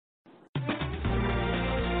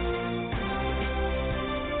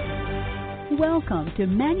Welcome to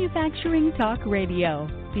Manufacturing Talk Radio,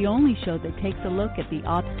 the only show that takes a look at the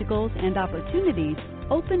obstacles and opportunities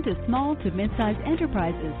open to small to mid-sized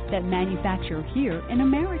enterprises that manufacture here in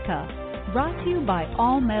America. Brought to you by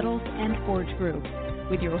All Metals and Forge Group,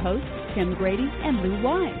 with your hosts Tim Grady and Lou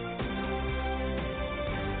Wise.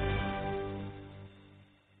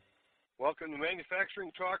 Welcome to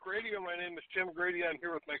Manufacturing Talk Radio. My name is Tim Grady. I'm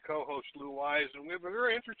here with my co-host Lou Wise, and we have a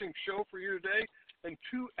very interesting show for you today and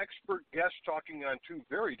two expert guests talking on two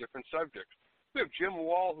very different subjects. We have Jim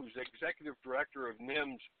Wall, who's Executive Director of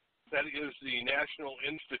NIMS, that is the National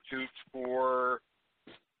Institute for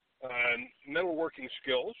Metalworking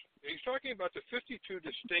Skills. He's talking about the 52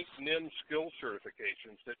 distinct NIMS skill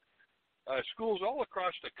certifications that schools all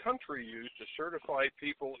across the country use to certify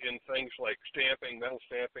people in things like stamping, metal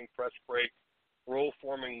stamping, press brake, roll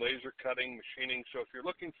forming, laser cutting, machining. So if you're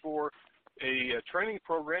looking for a training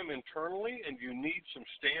program internally and you need some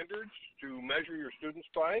standards to measure your students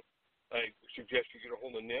by, I suggest you get a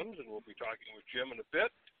hold of NIMS, and we'll be talking with Jim in a bit.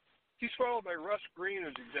 He's followed by Russ Green,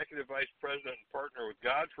 who's Executive Vice President and Partner with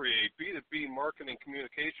Godfrey, a B2B marketing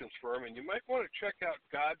communications firm, and you might want to check out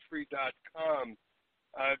Godfrey.com.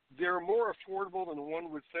 They're more affordable than one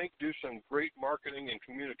would think, do some great marketing and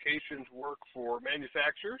communications work for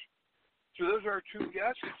manufacturers. So those are our two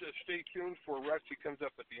guests. Stay tuned for Russ. He comes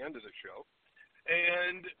up at the end of the show.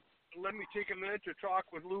 And let me take a minute to talk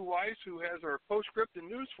with Lou Wise, who has our postscript and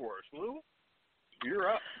news for us. Lou, you're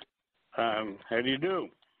up. How do you do?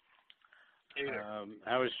 Hey there.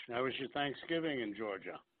 How was your Thanksgiving in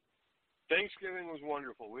Georgia? Thanksgiving was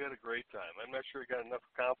wonderful. We had a great time. I'm not sure we got enough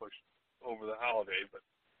accomplished over the holiday, but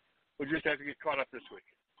we'll just have to get caught up this week.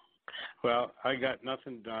 Well, I got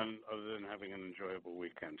nothing done other than having an enjoyable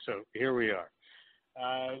weekend. So here we are.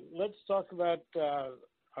 Let's talk about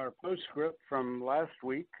our postscript from last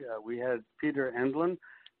week. We had Peter Endlin,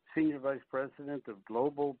 Senior Vice President of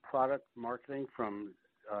Global Product Marketing from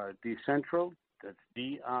Decentral. That's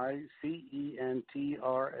DICENTRAL.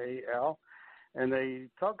 And they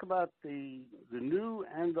talk about the new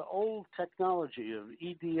and the old technology of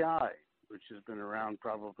EDI, which has been around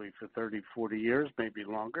probably for 30, 40 years, maybe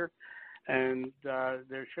longer. And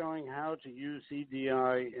they're showing how to use EDI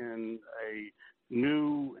in a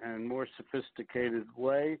new and more sophisticated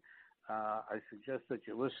way. I suggest that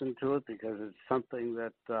you listen to it because it's something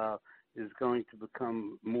that is going to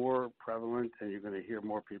become more prevalent, and you're going to hear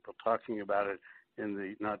more people talking about it in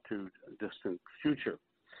the not-too-distant future.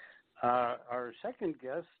 Our second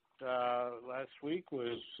guest last week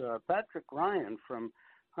was Patrick Ryan from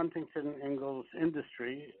Huntington Ingalls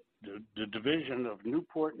Industry, the division of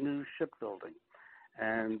Newport News Shipbuilding.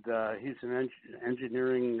 And he's an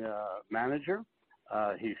engineering manager.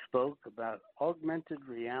 He spoke about augmented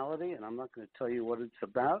reality, and I'm not going to tell you what it's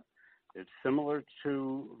about. It's similar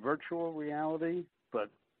to virtual reality, but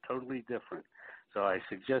totally different. So I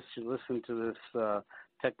suggest you listen to this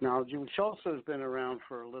technology, which also has been around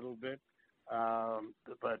for a little bit.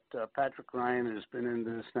 But Patrick Ryan has been in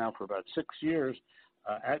this now for about 6 years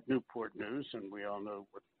at Newport News, and we all know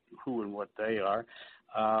who and what they are.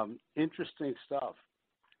 Interesting stuff.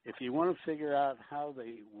 If you want to figure out how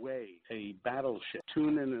they weigh a battleship,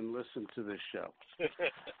 tune in and listen to this show.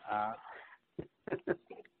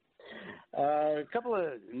 A couple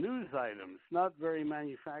of news items, not very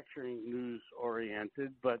manufacturing news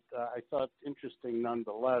oriented, but I thought interesting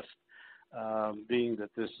nonetheless, being that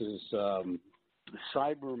this is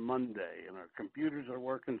Cyber Monday and our computers are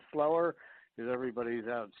working slower because everybody's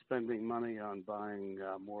out spending money on buying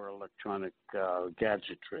more electronic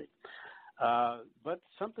gadgetry. But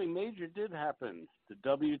something major did happen. The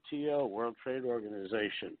WTO, World Trade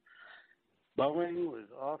Organization, Boeing was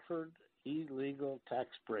offered illegal tax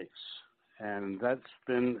breaks, and that's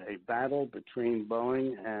been a battle between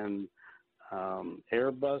Boeing and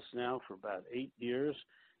Airbus now for about 8 years,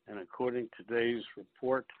 and according to today's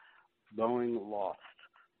report, Boeing lost.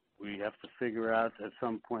 We have to figure out at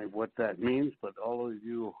some point what that means, but all of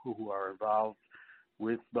you who are involved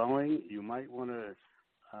with Boeing, you might want to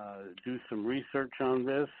do some research on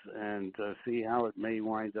this and see how it may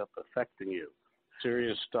wind up affecting you.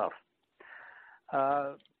 Serious stuff.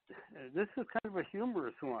 This is kind of a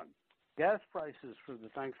humorous one. Gas prices for the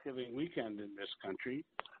Thanksgiving weekend in this country,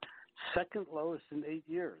 second lowest in 8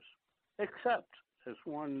 years, except, as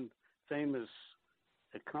one famous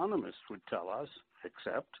economist would tell us,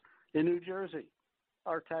 except in New Jersey.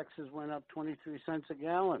 Our taxes went up 23 cents a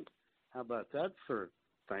gallon. How about that for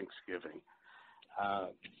Thanksgiving? I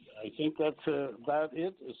think that's about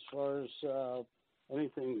it as far as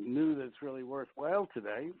anything new that's really worthwhile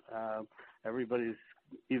today. Everybody's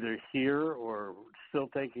either here or still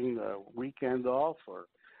taking the weekend off or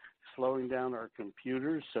slowing down our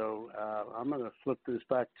computers. So I'm going to flip this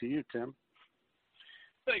back to you, Tim.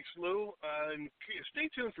 Thanks, Lou. Stay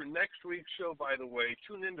tuned for next week's show, by the way.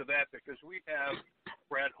 Tune into that because we have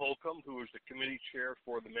Brad Holcomb, who is the committee chair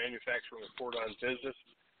for the Manufacturing Report on Business.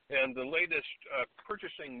 And the latest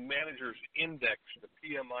Purchasing Managers Index, the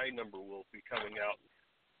PMI number, will be coming out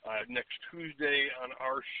next Tuesday on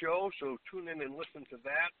our show. So tune in and listen to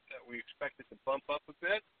that. We expect it to bump up a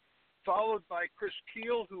bit. Followed by Chris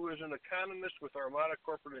Keel, who is an economist with Armada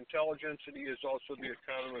Corporate Intelligence, and he is also the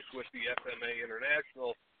economist with the FMA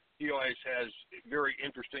International. He always has very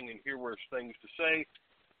interesting and humorous things to say.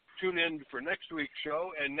 Tune in for next week's show,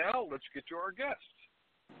 and now let's get to our guests.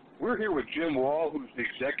 We're here with Jim Wall, who's the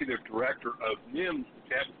executive director of NIMS, which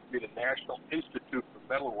happens to be the National Institute for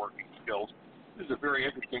Metalworking Skills. This is a very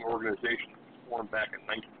interesting organization that was formed back in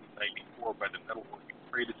 1994 by the Metalworking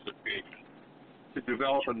Trade Association to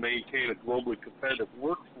develop and maintain a globally competitive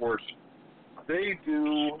workforce. They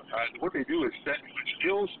do, what they do is set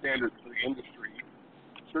skill standards for the industry,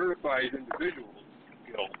 certifies individuals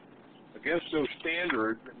skills against those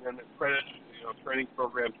standards, and then accredits training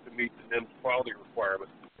programs to meet the NIMS quality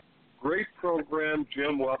requirements. Great program.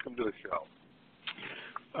 Jim, welcome to the show.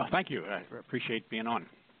 Thank you. I appreciate being on.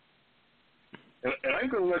 And I'm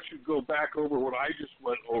going to let you go back over what I just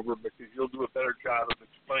went over because you'll do a better job of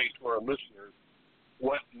explaining to our listeners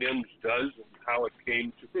what NIMS does and how it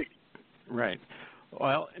came to be. Right.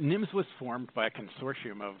 Well, NIMS was formed by a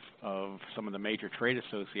consortium of some of the major trade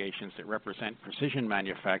associations that represent precision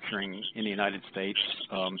manufacturing in the United States,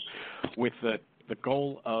 with the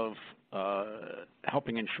goal of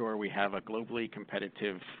helping ensure we have a globally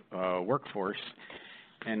competitive workforce.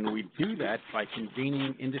 And we do that by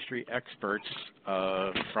convening industry experts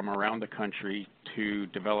from around the country to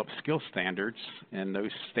develop skill standards. And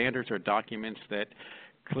those standards are documents that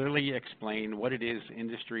clearly explain what it is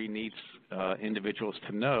industry needs individuals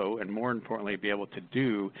to know, and more importantly, be able to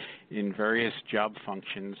do in various job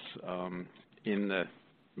functions in the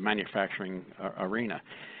manufacturing arena.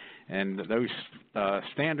 And those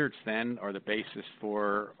standards then are the basis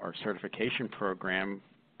for our certification program,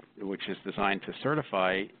 which is designed to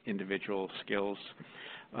certify individual skills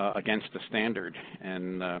against the standard.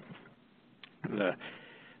 And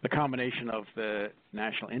the combination of the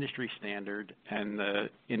national industry standard and the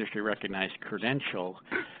industry recognized credential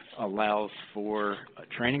allows for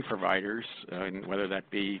training providers, whether that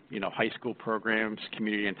be high school programs,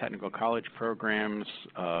 community and technical college programs,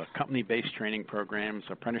 company-based training programs,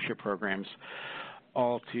 apprenticeship programs,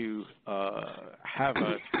 all to have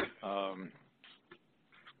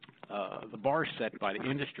the bar set by the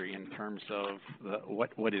industry in terms of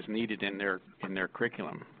what is needed in their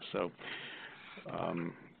curriculum. So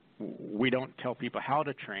we don't tell people how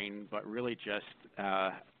to train, but really just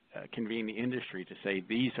convene the industry to say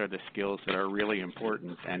these are the skills that are really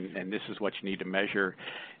important, and this is what you need to measure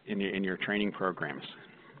in your training programs.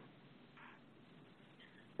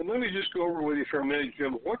 And let me just go over with you for a minute,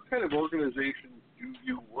 Jim. What kind of organizations do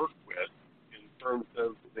you work with in terms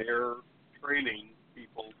of their training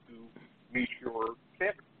people to meet your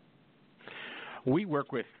standards? We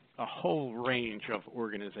work with a whole range of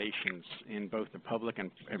organizations in both the public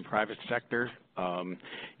and private sector.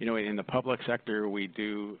 In the public sector, we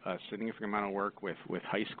do a significant amount of work with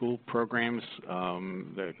high school programs,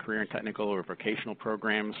 the career and technical or vocational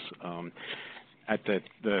programs. At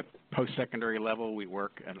the post-secondary level, we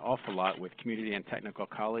work an awful lot with community and technical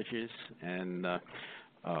colleges, and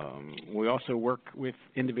we also work with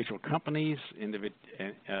individual companies,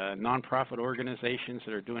 nonprofit organizations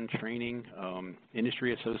that are doing training,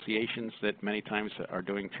 industry associations that many times are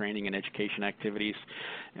doing training and education activities,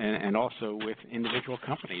 and also with individual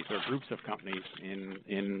companies or groups of companies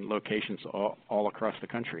in locations all across the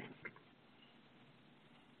country.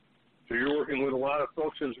 So you're working with a lot of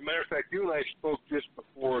folks. As a matter of fact, you and I spoke just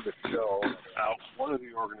before the show about one of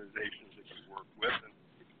the organizations that you work with, and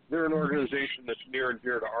they're an organization that's near and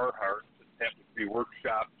dear to our hearts. It happens to be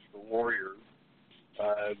Workshops for Warriors.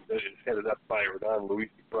 That is headed up by Renan Luis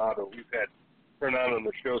Prado. We've had Renan on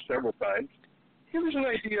the show several times. Give us an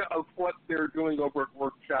idea of what they're doing over at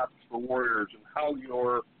Workshops for Warriors and how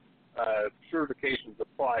your certifications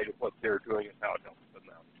apply to what they're doing and how it helps them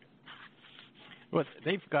out. Well,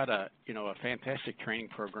 they've got a fantastic training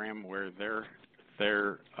program where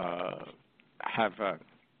they're have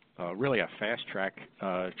really a fast track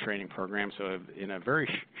training program. So in a very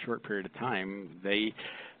short period of time, they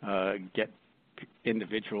get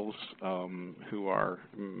individuals who are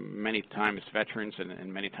many times veterans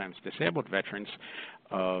and many times disabled veterans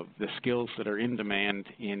the skills that are in demand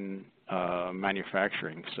in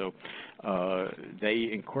manufacturing. So they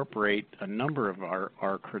incorporate a number of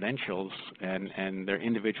our credentials, and they're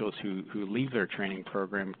individuals who leave their training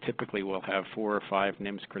program typically will have 4 or 5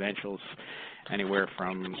 NIMS credentials, anywhere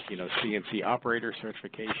from CNC operator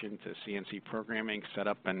certification to CNC programming,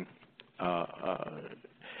 setup and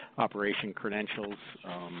operation credentials.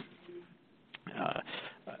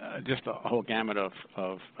 Just a whole gamut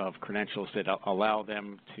of credentials that allow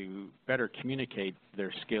them to better communicate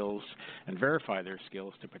their skills and verify their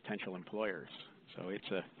skills to potential employers. So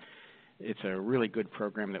it's a really good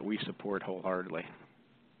program that we support wholeheartedly.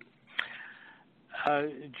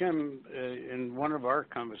 Jim, in one of our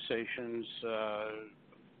conversations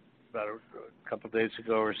about a couple of days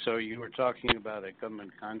ago or so, you were talking about a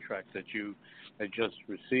government contract that you had just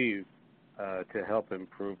received to help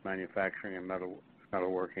improve manufacturing and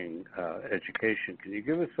metalworking education. Can you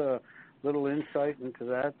give us a little insight into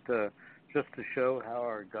that, just to show how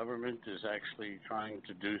our government is actually trying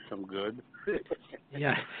to do some good?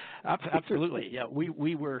 Yeah, absolutely. Yeah,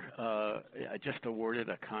 we were just awarded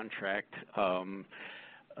a contract to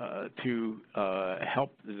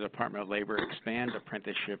help the Department of Labor expand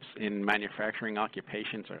apprenticeships in manufacturing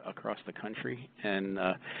occupations across the country, and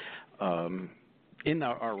in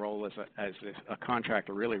our role as a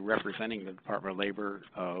contractor really representing the Department of Labor,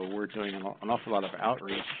 we're doing an awful lot of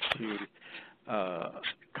outreach to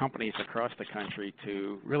companies across the country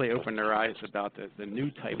to really open their eyes about the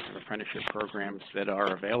new types of apprenticeship programs that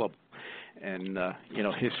are available. And,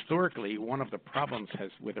 historically, one of the problems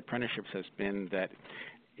with apprenticeships has been that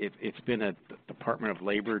it's been a Department of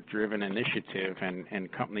Labor-driven initiative,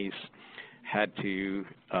 and companies had to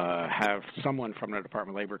have someone from the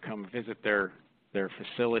Department of Labor come visit their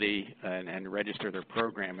facility and register their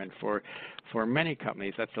program. And for many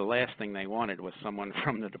companies, that's the last thing they wanted, was someone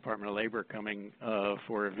from the Department of Labor coming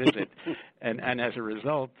for a visit. and as a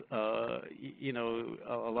result, a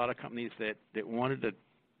lot of companies that wanted to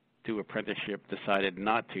do apprenticeship decided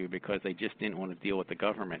not to, because they just didn't want to deal with the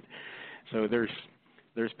government. So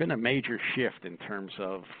there's been a major shift in terms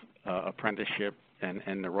of apprenticeship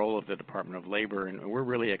and the role of the Department of Labor, and we're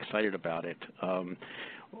really excited about it.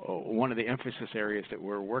 One of the emphasis areas that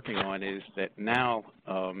we're working on is that now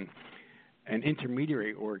an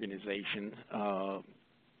intermediary organization,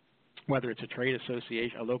 whether it's a trade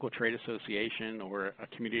association, a local trade association, or a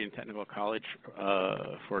community and technical college,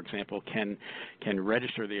 for example, can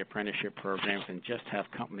register the apprenticeship programs and just have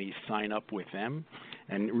companies sign up with them,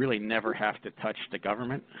 and really never have to touch the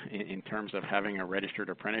government in terms of having a registered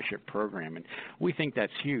apprenticeship program. And we think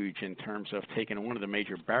that's huge in terms of taking one of the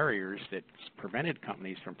major barriers that's prevented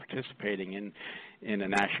companies from participating in a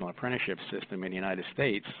national apprenticeship system in the United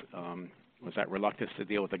States, was that reluctance to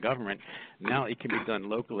deal with the government. Now it can be done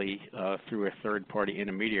locally through a third-party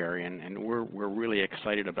intermediary, and we're really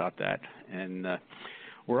excited about that. And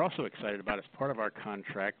we're also excited about, as part of our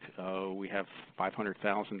contract, we have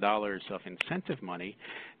 $500,000 of incentive money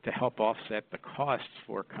to help offset the costs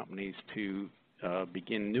for companies to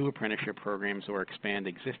begin new apprenticeship programs or expand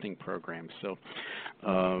existing programs. So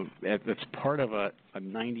that's part of a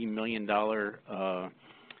 $90 million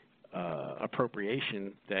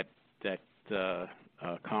appropriation that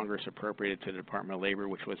Congress appropriated to the Department of Labor,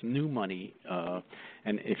 which was new money.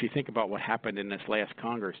 And if you think about what happened in this last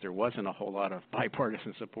Congress, there wasn't a whole lot of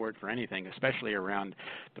bipartisan support for anything, especially around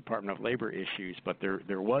Department of Labor issues. But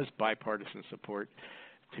there was bipartisan support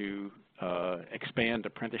to expand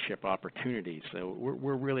apprenticeship opportunities. So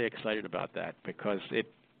we're really excited about that, because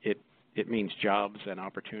it means jobs and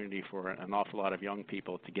opportunity for an awful lot of young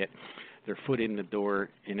people to get their foot in the door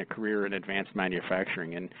in a career in advanced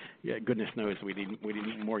manufacturing. And goodness knows we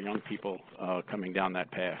need more young people coming down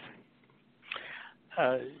that path.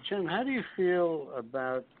 Jim, how do you feel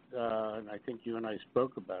about, and I think you and I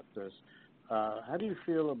spoke about this, how do you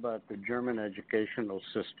feel about the German educational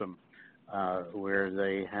system, where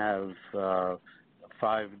they have a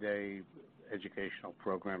 5-day educational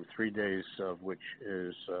program, 3 days of which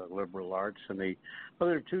is liberal arts, and the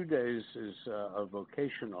other 2 days is of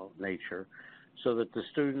vocational nature, so that the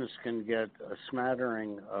students can get a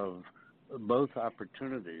smattering of both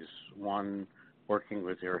opportunities, one working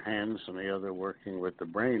with your hands and the other working with the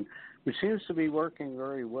brain, which seems to be working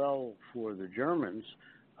very well for the Germans.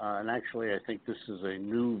 And actually, I think this is a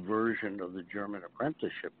new version of the German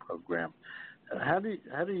apprenticeship program. How do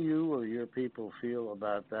you or your people feel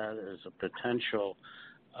about that as a potential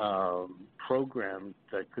program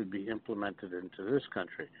that could be implemented into this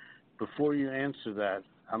country? Before you answer that,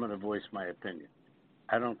 I'm going to voice my opinion.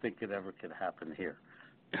 I don't think it ever could happen here.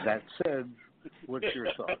 That said, what's your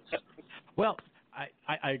thoughts? Well,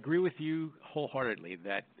 I agree with you wholeheartedly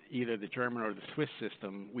that either the German or the Swiss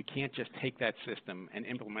system, we can't just take that system and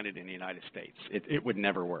implement it in the United States. It would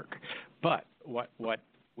never work. But what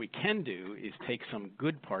we can do is take some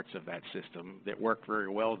good parts of that system that work very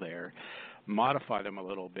well there, modify them a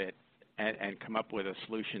little bit, and come up with a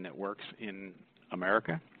solution that works in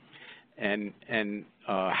America. And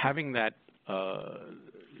having that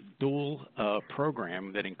dual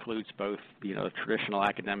program that includes both, traditional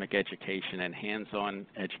academic education and hands-on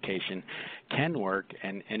education can work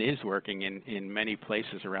and is working in many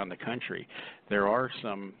places around the country. There are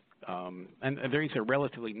some, and these are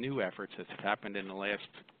relatively new efforts that have happened in the last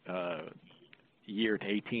year to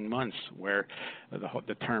 18 months, where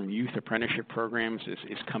the term youth apprenticeship programs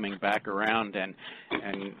is coming back around, and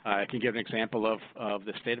I can give an example of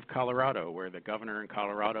the state of Colorado, where the governor in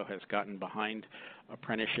Colorado has gotten behind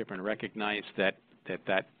apprenticeship and recognized that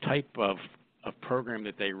type of program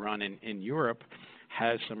that they run in Europe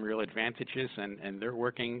has some real advantages, and they're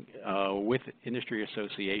working with industry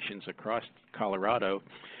associations across Colorado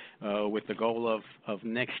with the goal of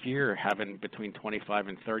next year having between 25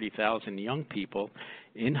 and 30,000 young people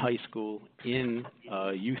in high school in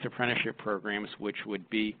youth apprenticeship programs, which would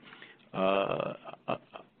be a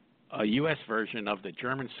U.S. version of the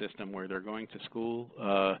German system, where they're going to school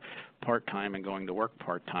part-time and going to work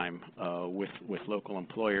part-time with local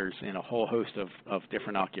employers in a whole host of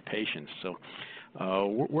different occupations. So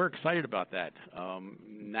we're excited about that.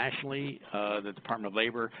 Nationally, the Department of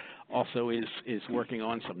Labor also is working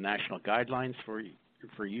on some national guidelines for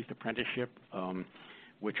youth apprenticeship,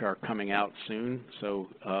 which are coming out soon. So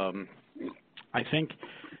I think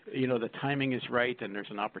the timing is right, and there's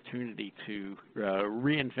an opportunity to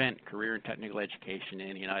reinvent career and technical education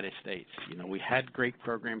in the United States. We had great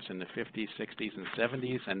programs in the 50s, 60s, and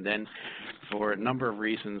 70s, and then for a number of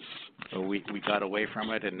reasons we got away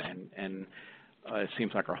from it, and it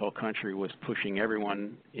seems like our whole country was pushing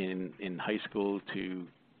everyone in high school to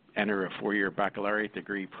enter a 4-year baccalaureate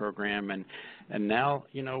degree program, and now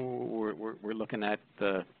we're looking at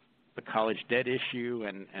the college debt issue,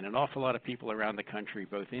 and an awful lot of people around the country,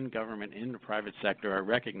 both in government and in the private sector, are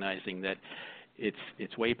recognizing that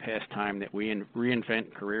it's way past time that we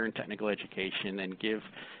reinvent career and technical education and give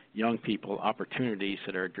young people opportunities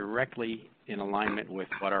that are directly in alignment with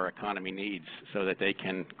what our economy needs, so that they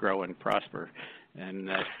can grow and prosper. And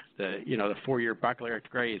that the 4-year baccalaureate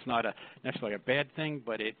degree is not necessarily a bad thing,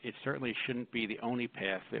 but it certainly shouldn't be the only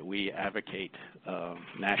path that we advocate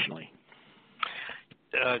nationally.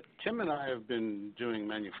 Tim and I have been doing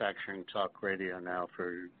Manufacturing Talk Radio now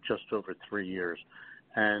for just over 3 years,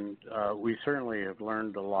 and we certainly have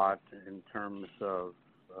learned a lot in terms of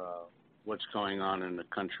what's going on in the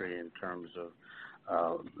country in terms of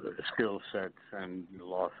skill sets and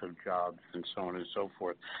loss of jobs and so on and so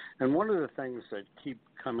forth. And one of the things that keep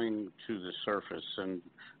coming to the surface, and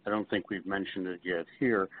I don't think we've mentioned it yet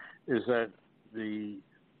here, is that the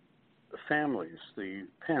families, the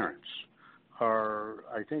parents, are,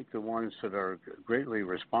 I think, the ones that are greatly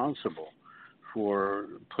responsible for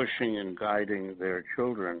pushing and guiding their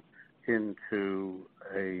children into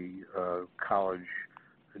a college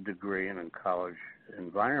degree and a college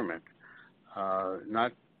environment,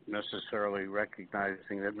 not necessarily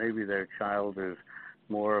recognizing that maybe their child is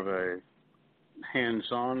more of a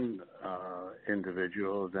hands-on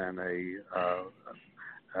individual than a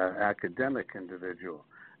academic individual,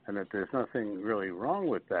 and that there's nothing really wrong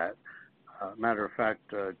with that. Matter of fact,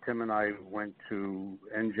 Tim and I went to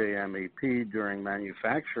NJMEP during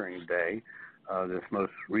Manufacturing Day, this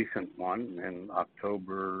most recent one in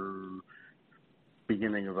October,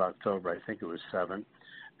 beginning of October, I think it was 7th.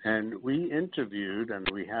 And we interviewed, and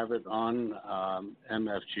we have it on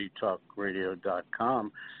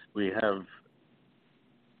mfgtalkradio.com, we have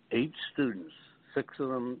 8 students, 6 of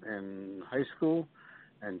them in high school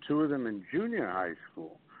and 2 of them in junior high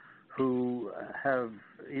school, who have,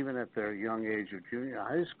 even at their young age of junior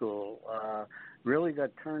high school, really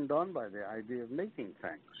got turned on by the idea of making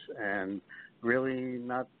things and really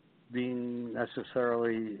not being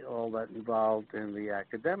necessarily all that involved in the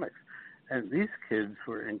academics. And these kids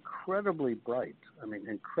were incredibly bright. I mean,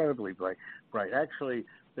 incredibly bright. Actually,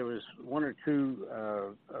 there was 1 or 2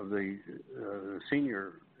 of the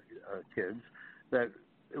senior kids that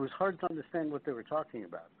it was hard to understand what they were talking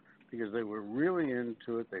about, because they were really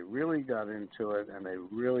into it, they really got into it, and they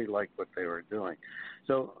really liked what they were doing.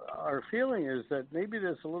 So our feeling is that maybe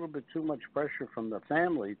there's a little bit too much pressure from the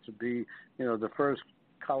family to be, the first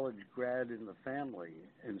college grad in the family,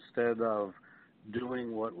 instead of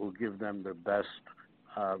doing what will give them the best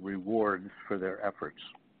rewards for their efforts.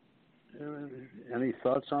 Any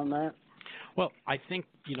thoughts on that? Well, I think,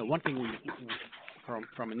 one thing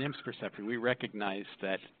from a NIMS perspective, we recognize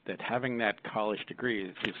that having that college degree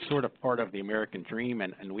is sort of part of the American dream,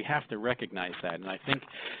 and we have to recognize that. And I think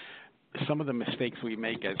some of the mistakes we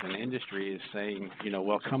make as an industry is saying,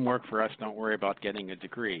 well, come work for us, don't worry about getting a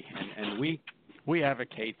degree. And we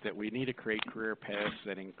advocate that we need to create career paths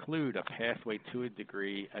that include a pathway to a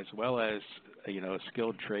degree as well as,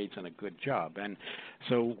 skilled trades and a good job. And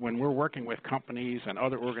so when we're working with companies and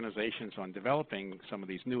other organizations on developing some of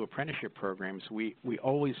these new apprenticeship programs, we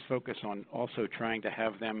always focus on also trying to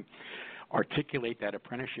have them articulate that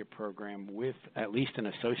apprenticeship program with at least an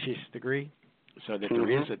associate's degree, so that there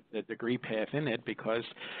is a degree path in it, because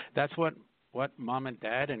that's what mom and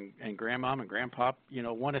dad and grandmom and grandpop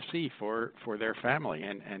want to see for their family,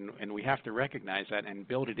 and we have to recognize that and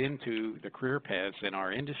build it into the career paths in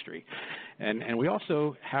our industry. And we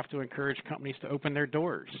also have to encourage companies to open their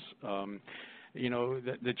doors.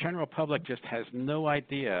 The general public just has no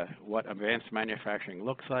idea what advanced manufacturing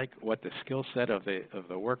looks like, what the skill set of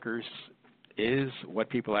the workers is, what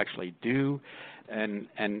people actually do, and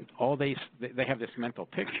all they have this mental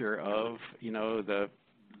picture of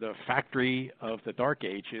the factory of the dark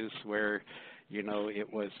ages where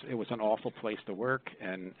it was an awful place to work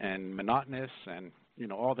and monotonous and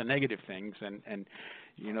all the negative things, and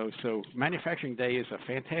so Manufacturing Day is a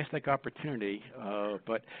fantastic opportunity,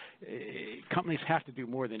 but companies have to do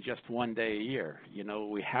more than just one day a year.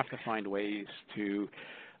 We have to find ways to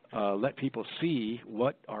let people see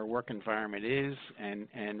what our work environment is,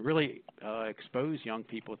 and really expose young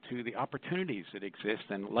people to the opportunities that exist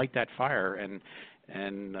and light that fire. And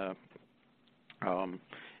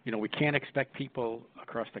we can't expect people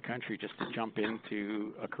across the country just to jump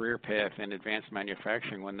into a career path in advanced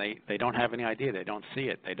manufacturing when they don't have any idea, they don't see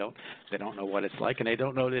it, they don't know what it's like, and they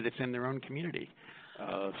don't know that it's in their own community.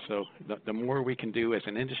 So the more we can do as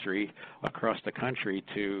an industry across the country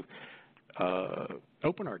to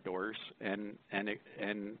open our doors and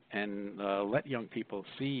let young people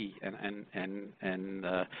see and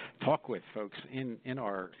talk with folks in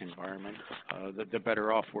our environment, the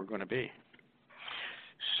better off we're going to be.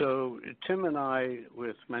 So Tim and I,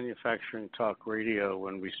 with Manufacturing Talk Radio,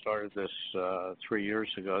 when we started this 3 years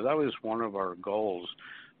ago, that was one of our goals,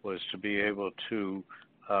 was to be able to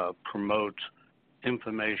promote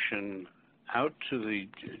information out to the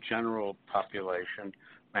general population,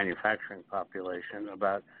 manufacturing population,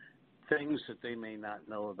 about things that they may not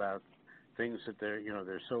know about, things that they're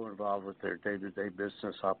so involved with their day-to-day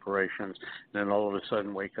business operations, and then all of a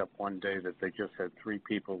sudden wake up one day that they just had 3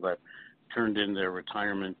 people that turned in their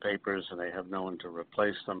retirement papers and they have no one to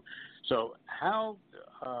replace them. So how,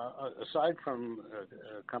 aside from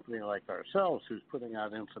a company like ourselves who's putting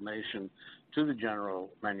out information to the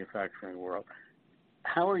general manufacturing world,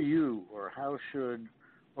 how are you, or how should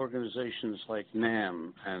organizations like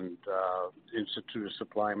NAM and Institute of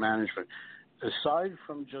Supply Management, aside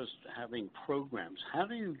from just having programs, how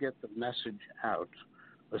do you get the message out,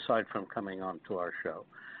 aside from coming on to our show?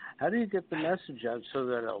 How do you get the message out so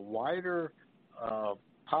that a wider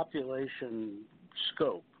population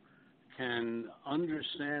scope can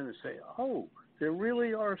understand and say, oh, there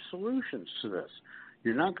really are solutions to this?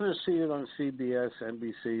 You're not going to see it on CBS,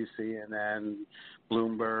 NBC, CNN,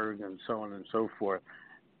 Bloomberg, and so on and so forth.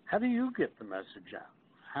 How do you get the message out?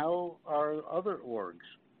 How are other orgs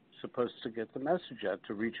supposed to get the message out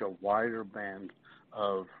to reach a wider band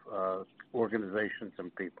of organizations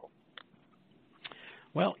and people?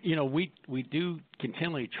 Well, we do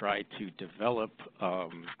continually try to develop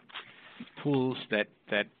tools that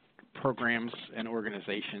programs and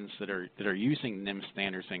organizations that are using NIMS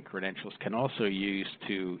standards and credentials can also use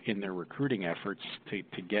in their recruiting efforts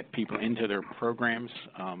to get people into their programs.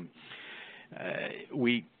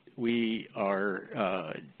 We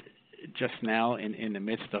are just now in the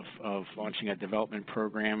midst of launching a development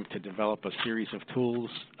program to develop a series of tools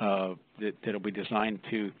that will be designed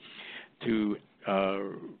to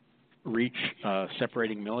reach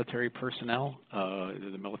separating military personnel.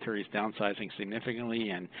 The military is downsizing significantly,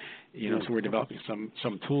 and so we're developing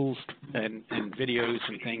some tools and videos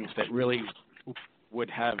and things that really would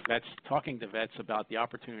have vets talking to vets about the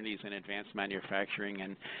opportunities in advanced manufacturing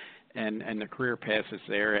and the career paths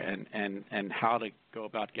there, and how to go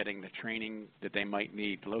about getting the training that they might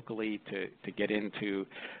need locally to get into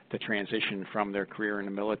the transition from their career in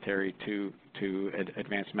the military to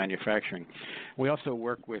advanced manufacturing. We also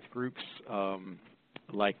work with groups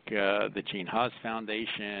like the Gene Haas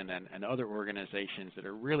Foundation and other organizations that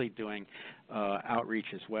are really doing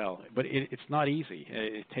outreach as well. But it's not easy.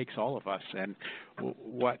 It takes all of us. And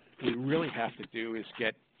what we really have to do is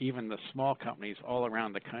get even the small companies all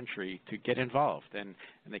around the country to get involved. And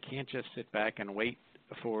they can't just sit back and wait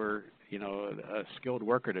for a skilled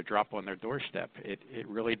worker to drop on their doorstep. It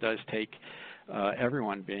really does take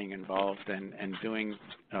everyone being involved and doing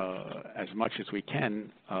as much as we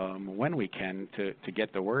can when we can to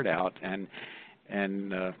get the word out. And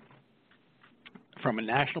from a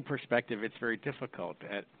national perspective, it's very difficult.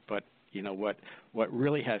 But what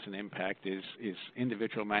really has an impact is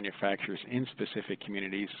individual manufacturers in specific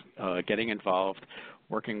communities getting involved,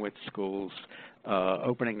 working with schools,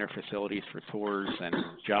 opening their facilities for tours and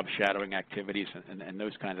job shadowing activities and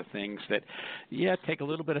those kinds of things that, take a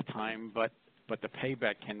little bit of time, but the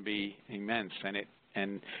payback can be immense.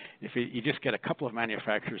 And if you just get a couple of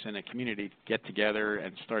manufacturers in a community get together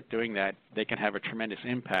and start doing that, they can have a tremendous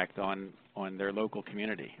impact on their local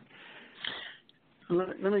community.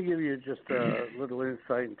 Let me give you just a little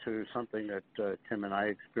insight into something that Tim and I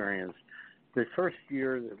experienced. The first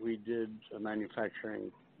year that we did a manufacturing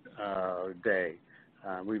day,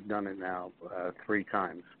 we've done it now 3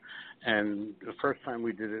 times. And the first time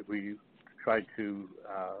we did it, we tried to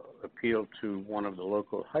appeal to one of the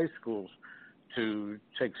local high schools to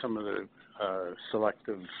take some of the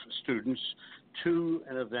selective students to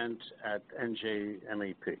an event at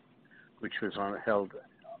NJMEP, which was held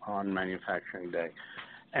on Manufacturing Day.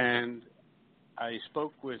 And I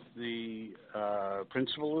spoke with the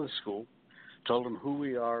principal of the school, told him who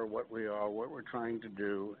we are, what we're trying to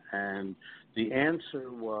do, and the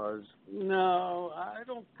answer was, no, I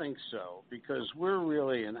don't think so, because we're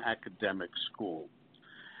really an academic school.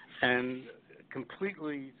 And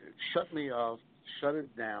completely shut me off, shut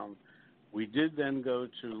it down. We did then go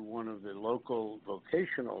to one of the local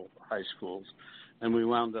vocational high schools, and we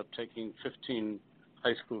wound up taking 15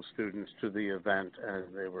 high school students to the event, and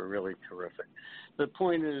they were really terrific. The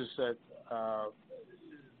point is that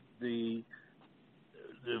the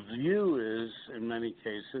view is, in many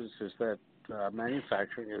cases, is that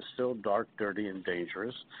manufacturing is still dark, dirty, and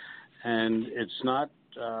dangerous, and it's not.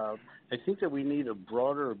 I think that we need a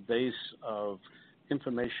broader base of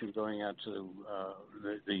information going out to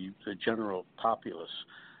the general populace.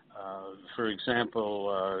 For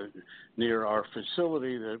example, near our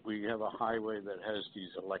facility, that we have a highway that has these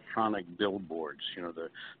electronic billboards,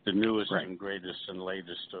 the newest and greatest and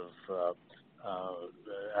latest of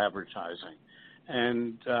advertising.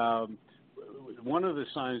 And one of the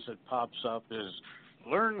signs that pops up is,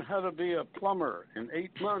 learn how to be a plumber in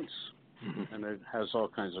 8 months. And it has all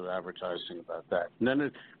kinds of advertising about that. And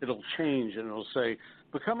then it'll change, and it'll say,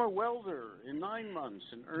 become a welder in 9 months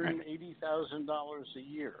and earn $80,000 a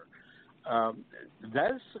year.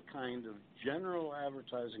 That's the kind of general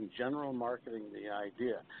advertising, general marketing, the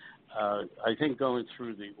idea. I think going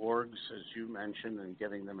through the orgs, as you mentioned, and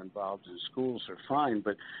getting them involved in schools are fine,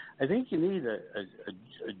 but I think you need a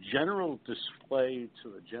general display to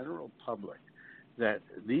the general public that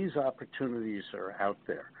these opportunities are out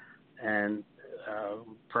there. And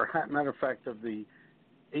perhaps, matter of fact, of the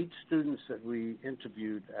 8 students that we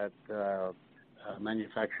interviewed at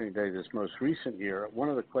Manufacturing Day this most recent year, one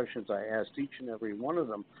of the questions I asked each and every one of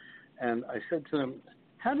them, and I said to them,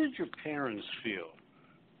 how did your parents feel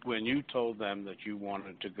when you told them that you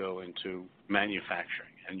wanted to go into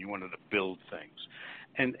manufacturing and you wanted to build things?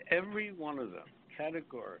 And every one of them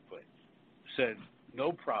categorically said,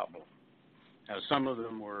 no problem. Now, some of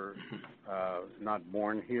them were not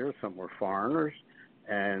born here, some were foreigners,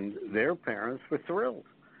 and their parents were thrilled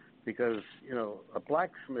because, a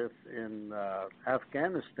blacksmith in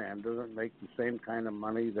Afghanistan doesn't make the same kind of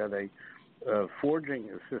money that a forging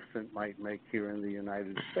assistant might make here in the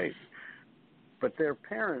United States. But their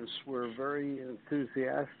parents were very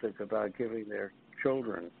enthusiastic about giving their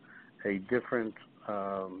children a different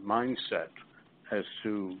mindset as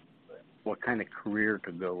to what kind of career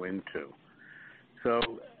to go into. So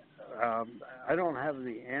I don't have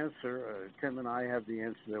the answer. Tim and I have the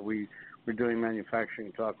answer that we're doing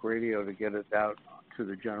Manufacturing Talk Radio to get it out to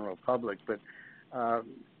the general public. But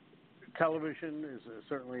television is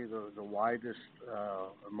certainly the widest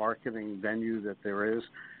marketing venue that there is.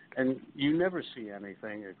 And you never see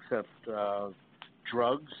anything except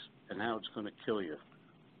drugs and how it's going to kill you.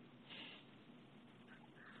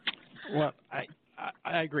 Well,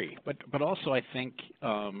 I agree. But also I think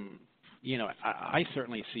I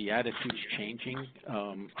certainly see attitudes changing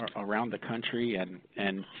around the country,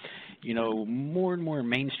 and more and more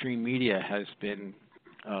mainstream media has been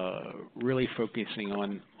really focusing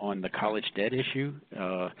on the college debt issue.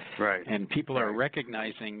 Right. And people are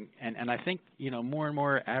recognizing, and I think more and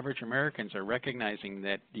more average Americans are recognizing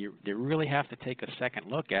that you really have to take a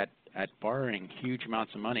second look at borrowing huge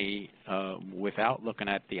amounts of money without looking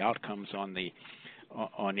at the outcomes on the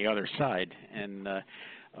other side. And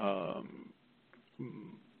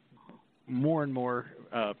more and more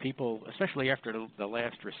people, especially after the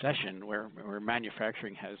last recession, where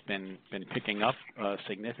manufacturing has been picking up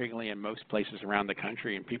significantly in most places around the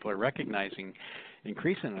country, and people are recognizing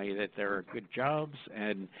increasingly that there are good jobs,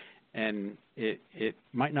 and it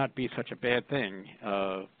might not be such a bad thing.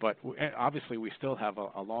 But obviously, we still have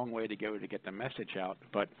a long way to go to get the message out.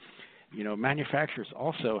 But manufacturers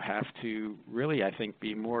also have to really, I think,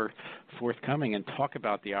 be more forthcoming and talk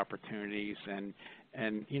about the opportunities. And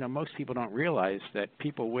most people don't realize that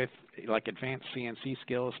people with like advanced CNC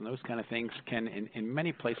skills and those kind of things can, in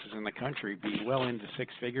many places in the country, be well into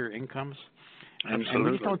six-figure incomes. And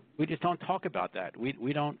we just don't talk about that.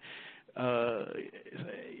 We don't.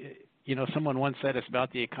 Someone once said it's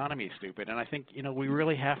about the economy is stupid, and I think we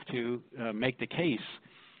really have to make the case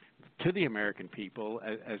to the American people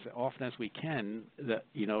as often as we can that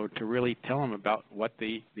to really tell them about what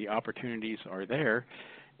the opportunities are there.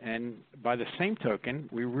 And by the same token,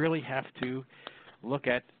 we really have to look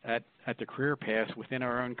at the career paths within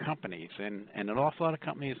our own companies. And an awful lot of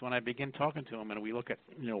companies, when I begin talking to them and we look at,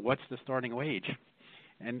 what's the starting wage,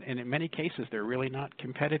 and in many cases they're really not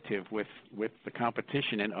competitive with the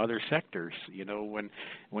competition in other sectors. When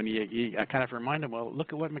I kind of remind them, well,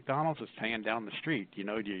 look at what McDonald's is paying down the street. Do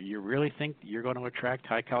you really think you're going to attract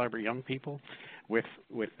high caliber young people with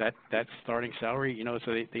that starting salary?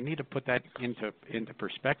 So they need to put that into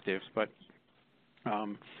perspective. But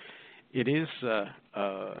it is,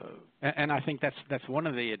 and I think that's one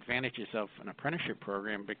of the advantages of an apprenticeship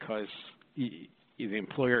program, because the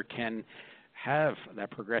employer can have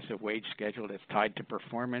that progressive wage schedule that's tied to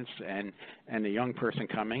performance, and the young person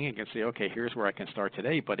coming in can say, okay, here's where I can start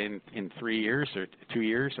today, but in 3 years or 2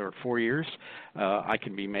 years or 4 years, I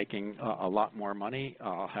can be making a lot more money.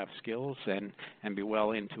 I'll have skills and be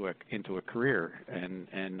well into a career.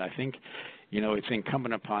 And I think, it's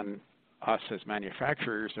incumbent upon us as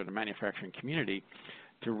manufacturers or the manufacturing community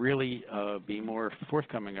to really be more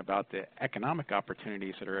forthcoming about the economic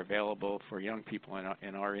opportunities that are available for young people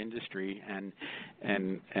in our industry, and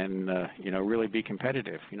really be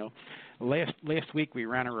competitive. Last week we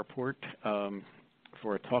ran a report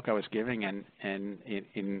for a talk I was giving, and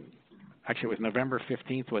actually it was November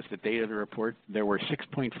 15th was the date of the report. There were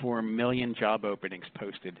 6.4 million job openings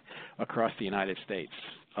posted across the United States,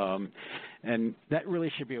 and that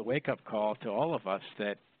really should be a wake-up call to all of us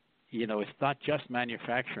that it's not just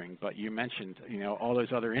manufacturing, but you mentioned, all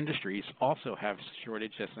those other industries also have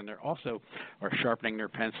shortages, and they're also are sharpening their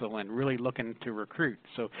pencil and really looking to recruit.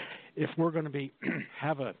 So if we're going to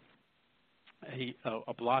have a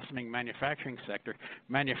blossoming manufacturing sector,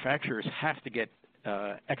 manufacturers have to get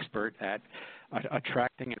expert at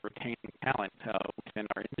attracting and retaining talent within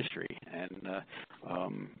our industry. And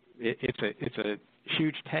it's a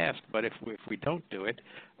huge task, but if we don't do it,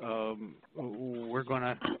 we're going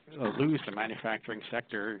to lose the manufacturing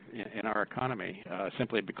sector in our economy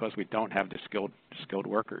simply because we don't have the skilled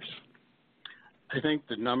workers. I think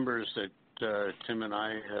the numbers that Tim and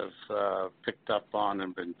I have picked up on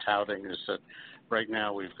and been touting is that right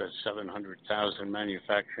now we've got 700,000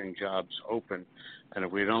 manufacturing jobs open, and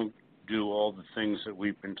if we don't do all the things that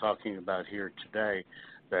we've been talking about here today,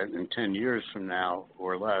 that in 10 years from now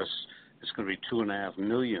or less, it's going to be 2.5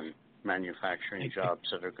 million manufacturing jobs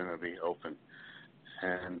that are going to be open.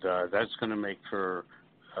 And that's going to make for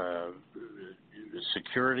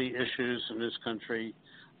security issues in this country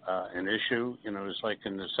an issue. It's like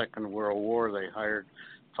in the Second World War, they hired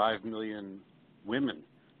 5 million women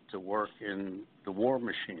to work in the war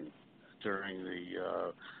machine during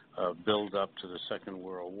the build-up to the Second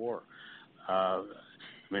World War. I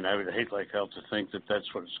would hate like hell to think that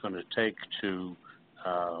that's what it's going to take to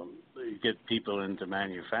get people into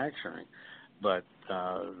manufacturing. But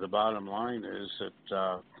the bottom line is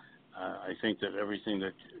that I think that everything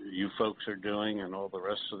that you folks are doing and all the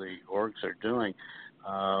rest of the orgs are doing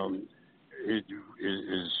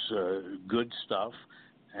is good stuff.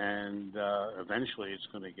 And eventually it's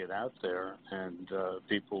going to get out there, and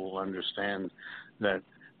people will understand that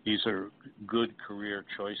these are good career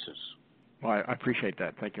choices. Well, I appreciate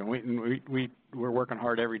that. Thank you. We're working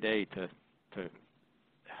hard every day to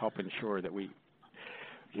help ensure that we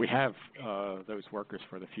have those workers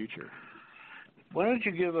for the future. Why don't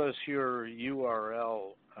you give us your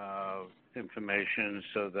URL information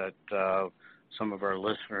so that some of our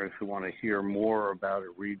listeners who want to hear more about it,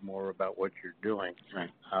 read more about what you're doing,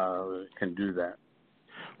 can do that?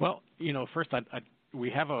 Well, first we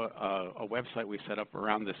have a website we set up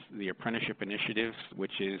around the apprenticeship initiatives,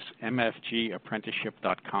 which is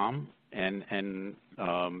mfgapprenticeship.com, and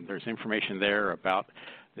there's information there about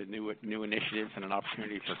the new initiatives and an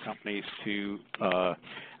opportunity for companies to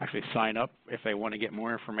actually sign up if they want to get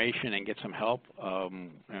more information and get some help.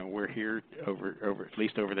 We're here at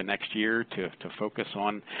least over the next year to focus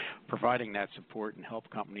on providing that support and help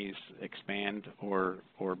companies expand or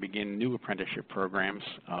begin new apprenticeship programs.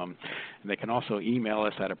 They can also email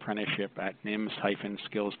us at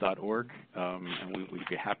apprenticeship@nims-skills.org, and we'd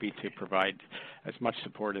be happy to provide as much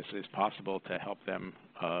support as is possible to help them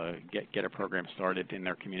get a program started in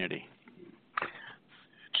their community.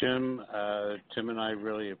 Tim and I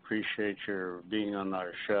really appreciate your being on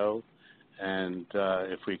our show, and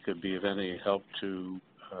if we could be of any help to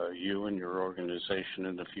you and your organization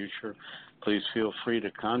in the future, please feel free to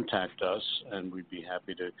contact us, and we'd be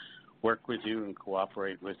happy to work with you and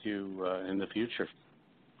cooperate with you in the future.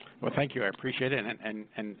 Well, thank you. I appreciate it,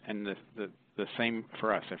 and the same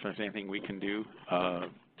for us. If there's anything we can do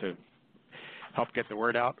to help get the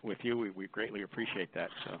word out with you, we greatly appreciate that.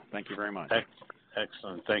 So thank you very much.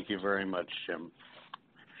 Excellent. Thank you very much, Jim.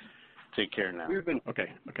 Take care now.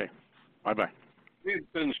 Okay. Bye-bye.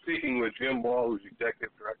 We've been speaking with Jim Ball, who's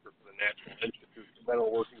Executive Director for the National Institute for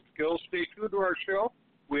Metalworking Skills. Stay tuned to our show.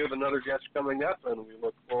 We have another guest coming up, and we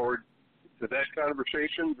look forward to that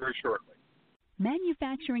conversation very shortly.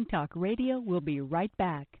 Manufacturing Talk Radio will be right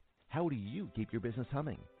back. How do you keep your business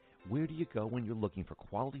humming? Where do you go when you're looking for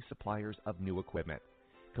quality suppliers of new equipment,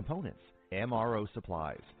 components, MRO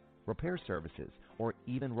supplies, repair services, or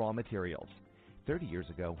even raw materials? 30 years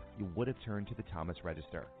ago, you would have turned to the Thomas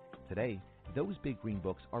Register. Today, those big green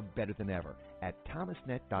books are better than ever at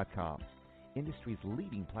thomasnet.com, industry's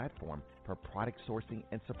leading platform for product sourcing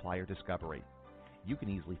and supplier discovery. You can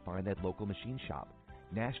easily find that local machine shop,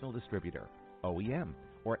 national distributor, OEM,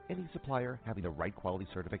 or any supplier having the right quality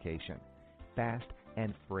certification. Fast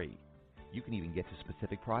and free. You can even get to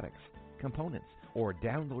specific products, components, or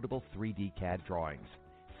downloadable 3D CAD drawings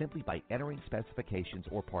simply by entering specifications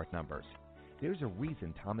or part numbers. There's a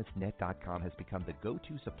reason thomasnet.com has become the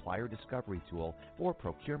go-to supplier discovery tool for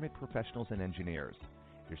procurement professionals and engineers.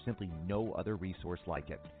 There's simply no other resource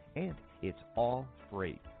like it, and it's all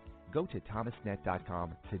free. Go to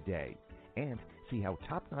thomasnet.com today and see how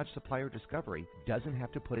top-notch supplier discovery doesn't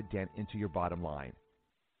have to put a dent into your bottom line.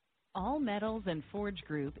 All Metals and Forge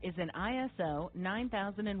Group is an ISO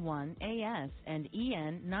 9001 AS and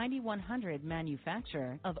EN 9100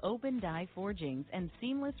 manufacturer of open die forgings and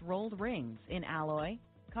seamless rolled rings in alloy,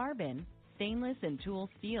 carbon, stainless and tool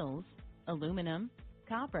steels, aluminum,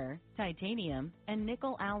 copper, titanium, and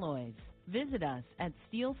nickel alloys. Visit us at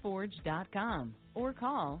steelforge.com or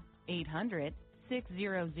call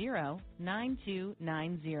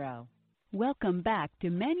 800-600-9290. Welcome back to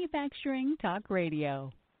Manufacturing Talk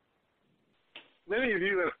Radio. Many of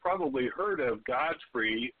you have probably heard of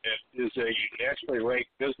Godfrey. It is a nationally ranked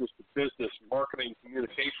business-to-business marketing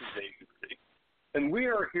communications agency. And we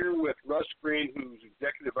are here with Russ Green, who's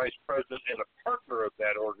Executive Vice President and a partner of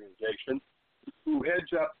that organization, who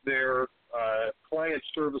heads up their client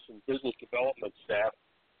service and business development staff,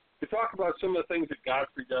 to talk about some of the things that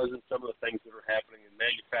Godfrey does and some of the things that are happening in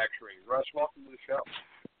manufacturing. Russ, welcome to the show.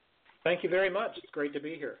 Thank you very much. It's great to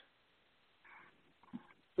be here.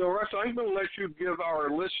 So, Russ, I'm going to let you give our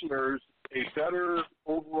listeners a better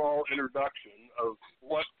overall introduction of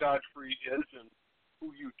what Godfrey is and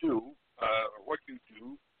who you do, or what you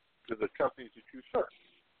do to the companies that you serve.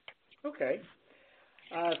 Okay.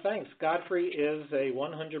 Thanks. Godfrey is a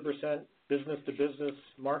 100% business-to-business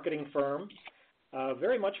marketing firm,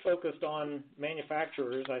 very much focused on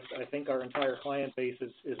manufacturers. I think our entire client base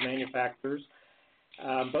is manufacturers,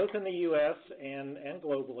 both in the U.S. and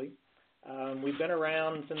globally. We've been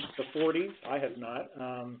around since the 40s. I have not.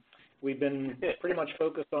 We've been pretty much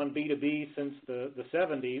focused on B2B since the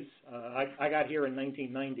 70s. I got here in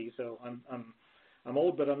 1990, so I'm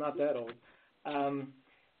old, but I'm not that old.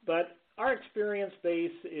 But our experience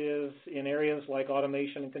base is in areas like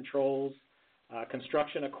automation and controls,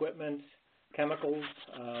 construction equipment, chemicals,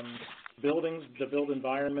 buildings, the built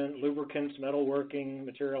environment, lubricants, metalworking,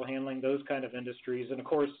 material handling, those kind of industries. And, of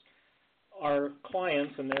course, our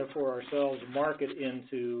clients, and therefore ourselves, market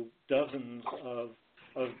into dozens of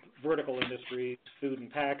vertical industries, food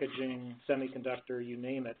and packaging, semiconductor, you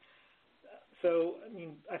name it. So,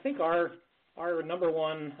 I think our number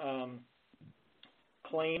one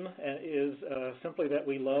claim is simply that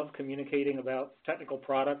we love communicating about technical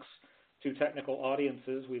products to technical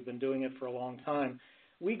audiences. We've been doing it for a long time.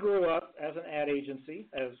 We grew up as an ad agency,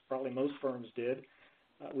 as probably most firms did.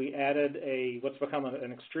 We added what's become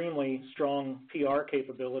an extremely strong PR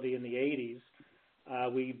capability in the 80s.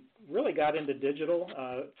 We really got into digital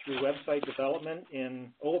through website development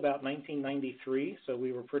in, about 1993, so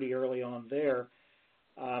we were pretty early on there.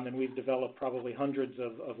 and we've developed probably hundreds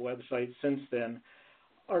of websites since then.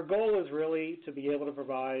 Our goal is really to be able to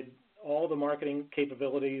provide all the marketing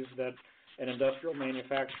capabilities that an industrial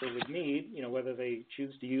manufacturer would need, whether they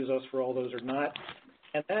choose to use us for all those or not.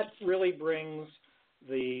 And that really brings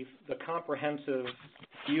the comprehensive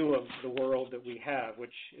view of the world that we have,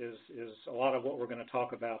 which is a lot of what we're going to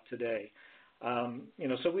talk about today.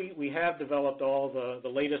 So we have developed all the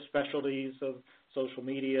latest specialties of social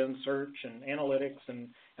media and search and analytics and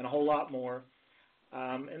a whole lot more.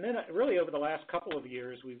 And then really over the last couple of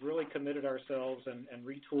years, we've really committed ourselves and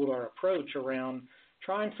retooled our approach around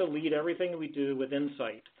trying to lead everything we do with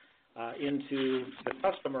insight into the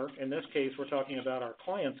customer. In this case, we're talking about our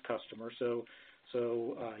client's customer. So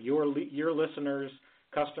your listeners,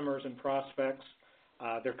 customers and prospects,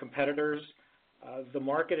 their competitors, the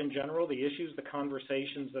market in general, the issues, the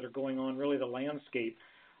conversations that are going on, really the landscape,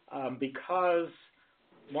 because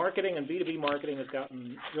marketing and B2B marketing has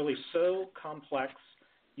gotten really so complex.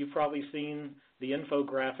 You've probably seen the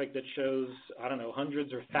infographic that shows,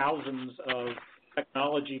 hundreds or thousands of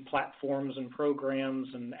technology platforms and programs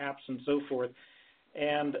and apps and so forth.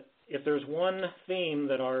 And if there's one theme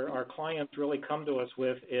that our clients really come to us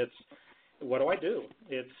with, it's, what do I do?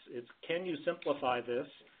 It's can you simplify this?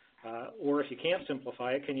 Or if you can't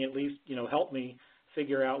simplify it, can you at least, help me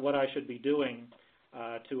figure out what I should be doing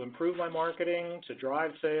to improve my marketing, to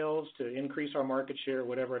drive sales, to increase our market share,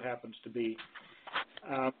 whatever it happens to be.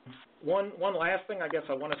 One last thing I guess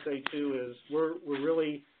I want to say, too, is we're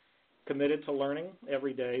really committed to learning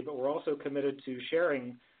every day, but we're also committed to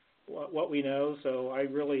sharing what we know. So I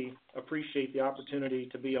really appreciate the opportunity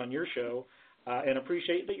to be on your show and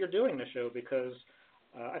appreciate that you're doing the show, because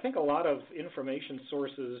I think a lot of information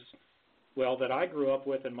sources, that I grew up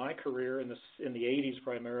with in my career in the 80s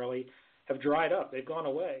primarily, have dried up. They've gone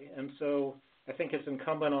away. And so I think it's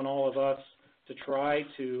incumbent on all of us to try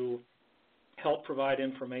to help provide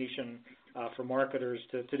information for marketers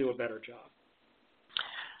to do a better job.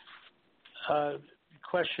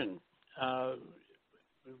 Question.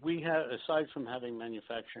 We have, aside from having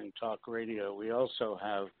Manufacturing Talk Radio, we also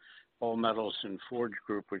have All Metals and Forge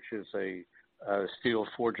Group, which is a steel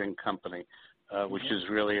forging company, which is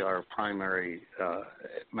really our primary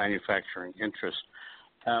manufacturing interest.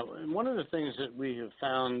 And one of the things that we have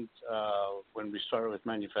found when we started with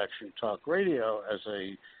Manufacturing Talk Radio as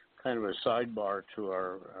a kind of a sidebar to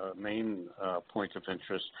our main point of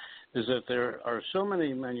interest is that there are so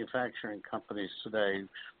many manufacturing companies today,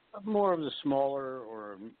 more of the smaller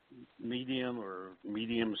or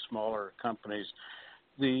medium smaller companies.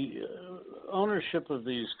 The ownership of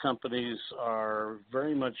these companies are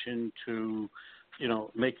very much into,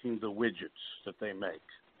 making the widgets that they make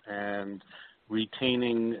and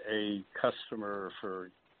retaining a customer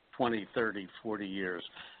for 20, 30, 40 years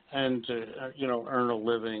and to, earn a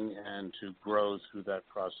living and to grow through that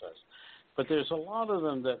process. But there's a lot of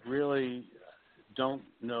them that really don't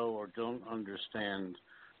know or don't understand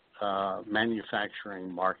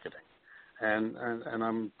manufacturing marketing. And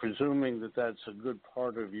I'm presuming that that's a good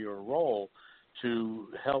part of your role to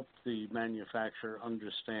help the manufacturer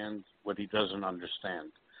understand what he doesn't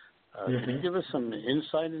understand. Can you give us some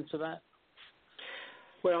insight into that?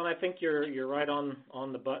 Well, I think you're right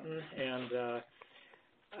on the button, and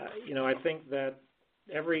I think that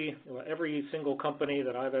every single company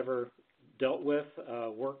that I've ever dealt with,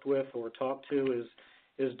 worked with, or talked to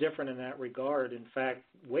is different in that regard. In fact,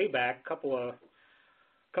 way back, a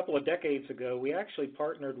couple of decades ago, we actually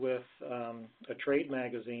partnered with a trade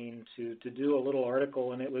magazine to do a little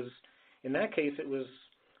article, and in that case it was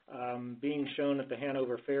being shown at the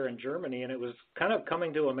Hanover Fair in Germany, and it was kind of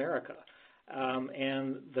coming to America.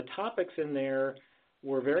 And the topics in there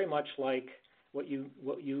were very much like what you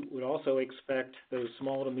would also expect those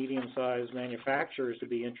small to medium-sized manufacturers to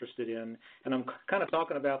be interested in. And I'm kind of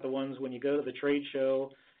talking about the ones when you go to the trade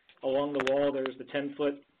show, along the wall there's the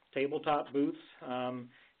 10-foot tabletop booths,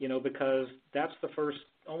 because that's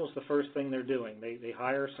almost the first thing they're doing. They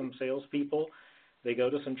hire some salespeople, they go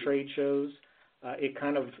to some trade shows. It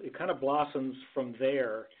kind of blossoms from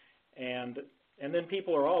there, and then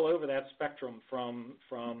people are all over that spectrum from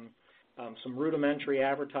some rudimentary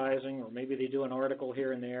advertising, or maybe they do an article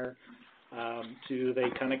here and there, to they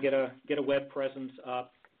kind of get a web presence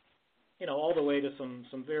up, all the way to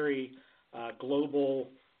some very global,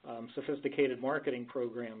 sophisticated marketing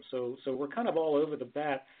programs. So we're kind of all over the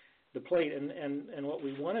plate, and what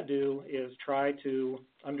we want to do is try to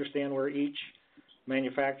understand where each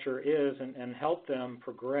manufacturer is and help them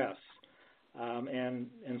progress. And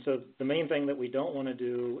so the main thing that we don't want to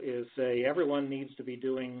do is say everyone needs to be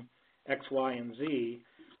doing X, Y, and Z,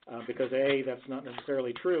 because A, that's not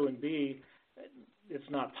necessarily true, and B, it's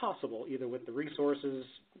not possible, either with the resources,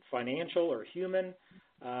 financial or human,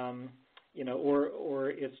 or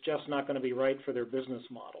it's just not going to be right for their business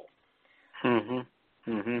model.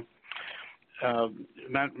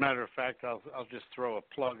 Matter of fact, I'll just throw a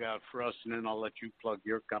plug out for us, and then I'll let you plug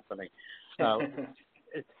your company.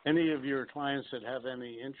 Any of your clients that have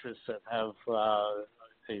any interests that have a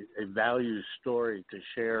value story to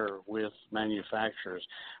share with manufacturers,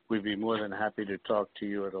 we'd be more than happy to talk to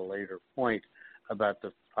you at a later point about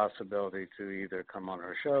the possibility to either come on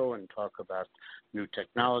our show and talk about new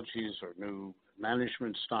technologies or new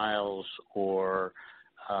management styles, or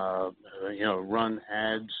run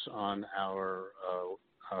ads on our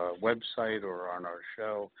website or on our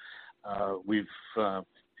show.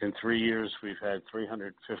 In 3 years, we've had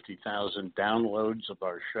 350,000 downloads of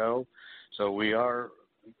our show. So we are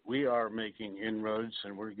making inroads,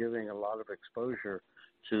 and we're giving a lot of exposure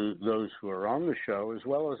to those who are on the show as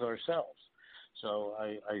well as ourselves. So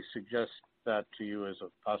I suggest that to you as a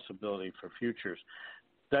possibility for futures.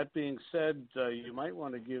 That being said, you might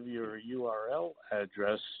want to give your URL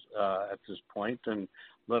address at this point and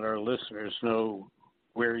let our listeners know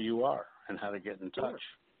where you are and how to get in touch.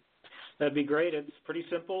 That'd be great. It's pretty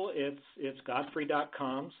simple. It's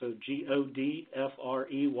Godfrey.com, so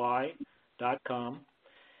GODFREY.com.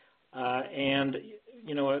 And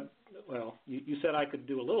you know what? Well, you said I could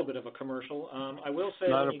do a little bit of a commercial. I will say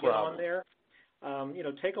when you get on there,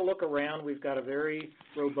 take a look around. We've got a very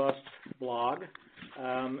robust blog.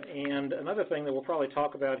 And another thing that we'll probably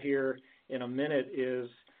talk about here in a minute is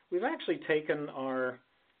we've actually taken our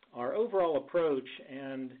overall approach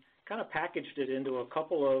and kind of packaged it into a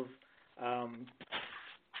couple of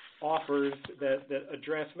offers that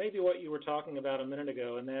address maybe what you were talking about a minute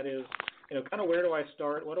ago, and that is, kind of where do I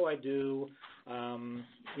start? What do I do? I'm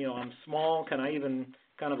small. Can I even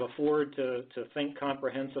kind of afford to think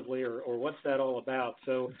comprehensively, or what's that all about?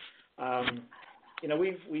 So,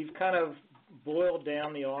 we've kind of boiled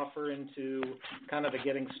down the offer into kind of the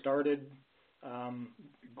getting started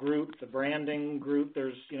group, the branding group.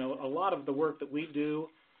 There's, a lot of the work that we do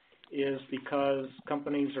is because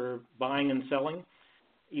companies are buying and selling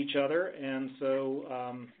each other, and so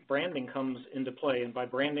branding comes into play. And by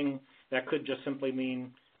branding, that could just simply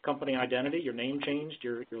mean company identity, your name changed,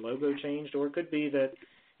 your logo changed, or it could be that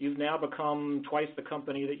you've now become twice the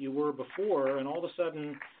company that you were before, and all of a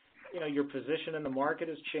sudden, your position in the market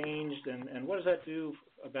has changed, and what does that do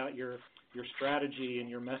about your strategy and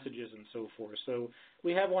your messages and so forth? So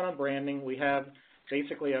we have one on branding. We have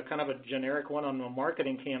basically a kind of a generic one on a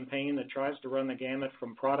marketing campaign that tries to run the gamut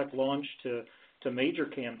from product launch to major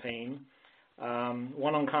campaign.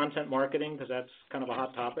 One on content marketing, because that's kind of a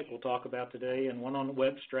hot topic we'll talk about today, and one on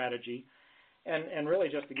web strategy. And really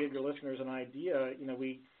just to give your listeners an idea,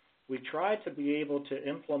 we try to be able to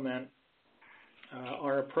implement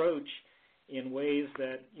our approach in ways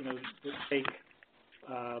that, take,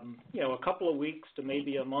 a couple of weeks to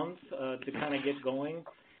maybe a month to kind of get going.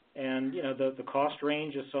 And, the cost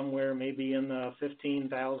range is somewhere maybe in the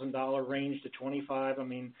 $15,000 range to $25,000. I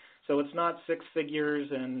mean, so it's not six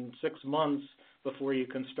figures and 6 months before you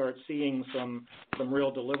can start seeing some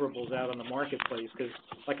real deliverables out in the marketplace. Because,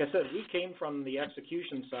 like I said, we came from the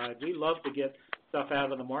execution side. We love to get stuff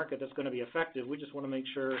out of the market that's going to be effective. We just want to make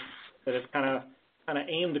sure that it's kind of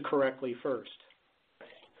aimed correctly first.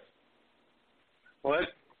 Well,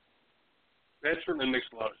 that certainly makes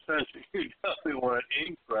a lot of sense. You definitely want to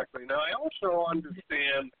aim correctly. Now, I also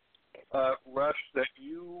understand, Russ, that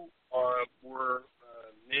you were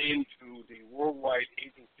named to the Worldwide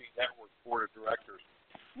Agency Network Board of Directors.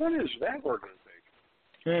 What is that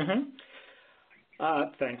organization?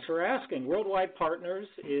 Thanks for asking. Worldwide Partners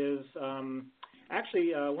is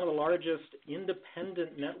actually one of the largest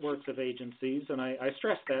independent networks of agencies, and I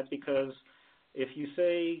stress that because if you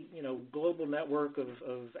say, global network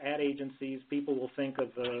of ad agencies, people will think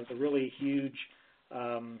of the really huge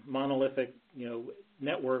monolithic,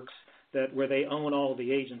 networks where they own all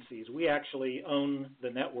the agencies. We actually own the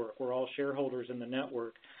network. We're all shareholders in the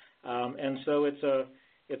network. And so it's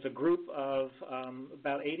a group of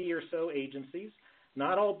about 80 or so agencies,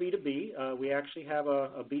 not all B2B. We actually have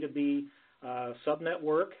a B2B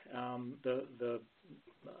sub-network. The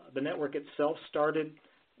network itself started,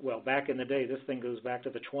 back in the day. This thing goes back to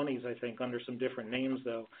the 20s, I think, under some different names,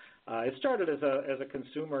 though. It started as a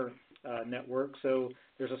consumer network, so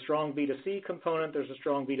there's a strong B2C component, there's a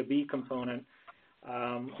strong B2B component.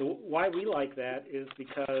 Why we like that is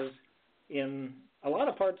because in a lot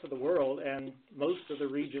of parts of the world and most of the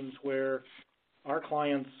regions where our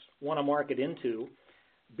clients want to market into,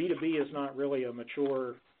 B2B is not really a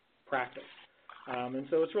mature practice. And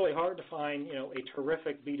so it's really hard to find, a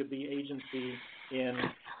terrific B2B agency in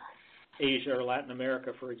Asia or Latin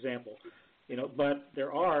America, for example. But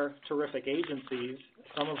there are terrific agencies,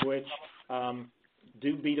 some of which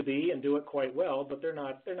do B2B and do it quite well, but they're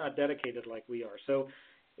not dedicated like we are. So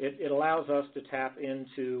it allows us to tap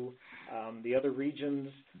into the other regions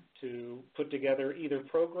to put together either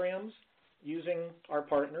programs using our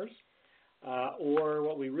partners, or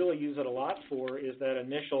what we really use it a lot for is that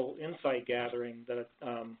initial insight gathering that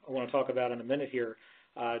I want to talk about in a minute here,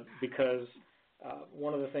 because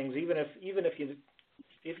one of the things, even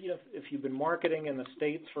if you've been marketing in the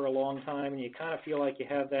States for a long time and you kind of feel like you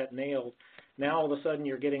have that nailed, now all of a sudden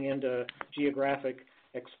you're getting into geographic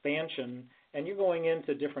expansion and you're going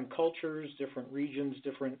into different cultures, different regions,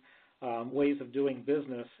 different ways of doing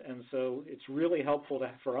business. And so it's really helpful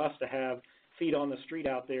for us to have feet on the street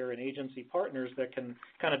out there and agency partners that can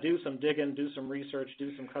kind of do some digging, do some research,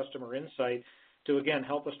 do some customer insight to, again,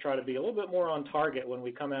 help us try to be a little bit more on target when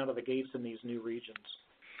we come out of the gates in these new regions.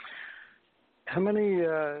 How many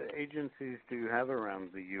agencies do you have around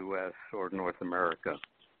the U.S. or North America?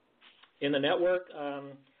 In the network,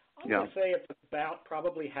 I'm going to say it's about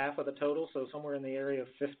probably half of the total, so somewhere in the area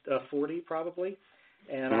of 40 probably.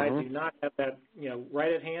 And I do not have that,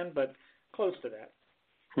 right at hand, but close to that.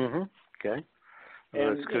 Okay.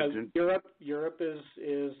 And Europe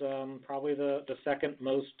is probably the second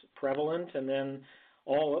most prevalent, and then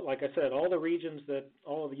like I said, all the regions that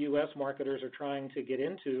all of the U.S. marketers are trying to get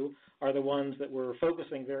into are the ones that we're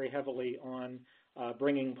focusing very heavily on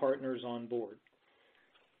bringing partners on board.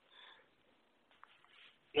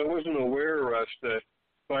 I wasn't aware, Russ, that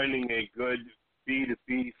finding a good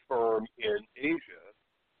B2B firm in Asia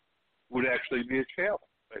would actually be a challenge.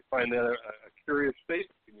 I find that a curious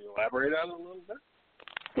statement. Can you elaborate on it a little bit?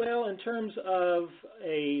 Well, in terms of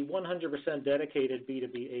a 100% dedicated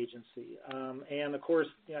B2B agency, and of course,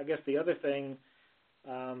 I guess the other thing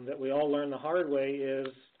that we all learn the hard way is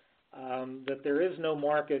that there is no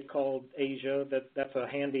market called Asia. That's a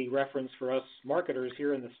handy reference for us marketers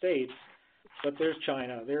here in the States, but there's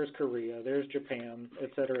China, there's Korea, there's Japan,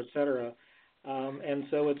 et cetera, and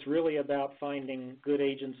so it's really about finding good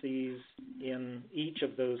agencies in each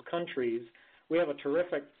of those countries. We have a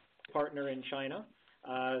terrific partner in China.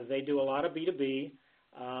 They do a lot of B2B,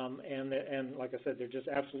 and like I said, they're just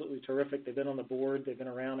absolutely terrific. They've been on the board. They've been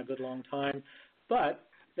around a good long time. But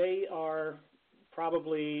they are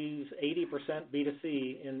probably 80%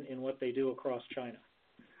 B2C in what they do across China.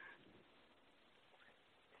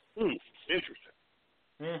 Interesting.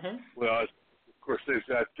 Well, of course, they've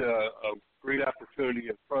got a great opportunity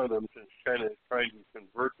in front of them since China is trying to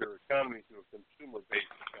convert their economy to a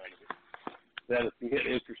consumer-based economy. That is an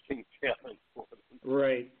interesting challenge for them.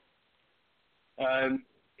 Right.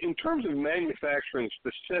 In terms of manufacturing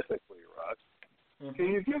specifically, Russ, can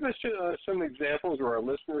you give us some examples, or our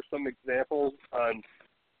listeners some examples on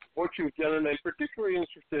what you've done? And I'm particularly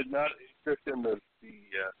interested not just in the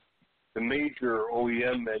major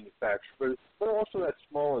OEM manufacturers, but also that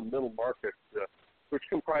small and middle market, which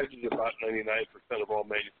comprises about 99% of all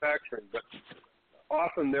manufacturing. But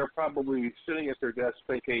often they're probably sitting at their desk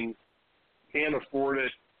thinking, can't afford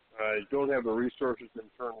it, don't have the resources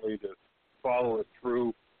internally to follow it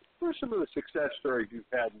through. What are some of the success stories you've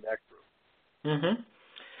had in that group?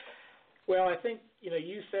 Well, I think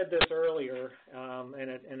you said this earlier,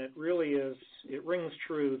 and it really is. It rings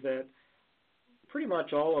true that pretty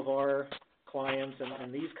much all of our clients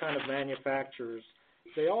and these kind of manufacturers,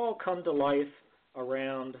 they all come to life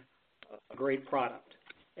around a great product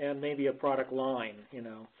and maybe a product line.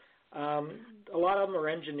 A lot of them are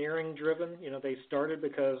engineering driven. They started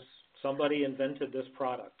because somebody invented this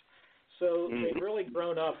product. So they've really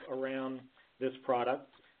grown up around this product.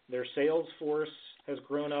 Their sales force has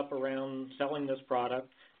grown up around selling this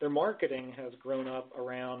product. Their marketing has grown up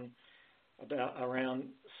around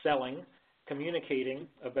selling, communicating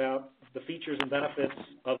about the features and benefits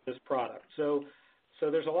of this product. So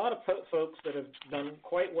there's a lot of folks that have done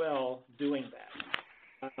quite well doing that.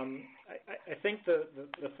 I think the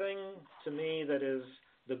thing to me that is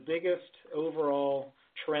the biggest overall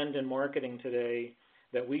trend in marketing today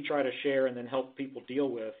that we try to share and then help people deal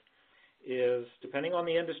with is, depending on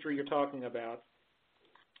the industry you're talking about,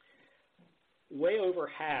 way over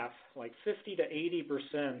half, like 50 to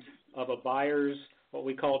 80% of a buyer's what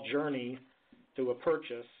we call journey to a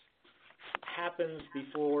purchase happens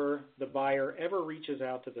before the buyer ever reaches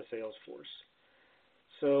out to the sales force.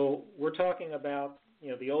 So we're talking about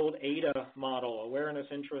the old AIDA model, awareness,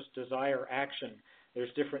 interest, desire, action.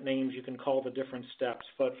 There's different names you can call the different steps,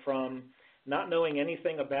 but from not knowing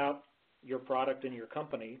anything about your product and your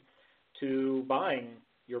company to buying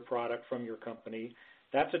your product from your company,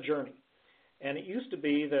 that's a journey. And it used to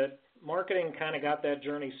be that marketing kind of got that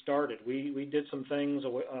journey started. We did some things,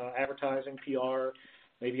 advertising, PR,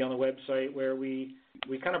 maybe on the website, where we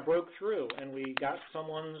kind of broke through and we got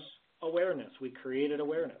someone's awareness. We created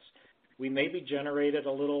awareness. We maybe generated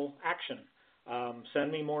a little action.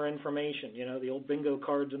 Send me more information, the old bingo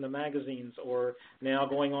cards in the magazines, or now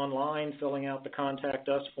going online, filling out the Contact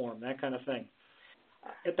Us form, that kind of thing.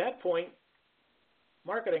 At that point,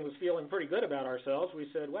 marketing was feeling pretty good about ourselves. We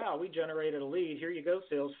said, wow, we generated a lead. Here you go,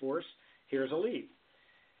 Salesforce. Here's a lead.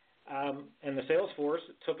 And the Salesforce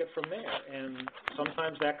took it from there. And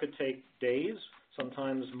sometimes that could take days,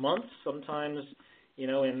 sometimes months, sometimes,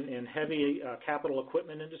 in heavy capital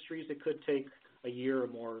equipment industries, it could take a year or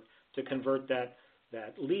more to convert that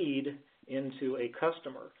lead into a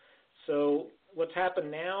customer. So what's happened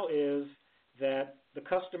now is that the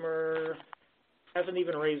customer hasn't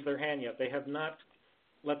even raised their hand yet. They have not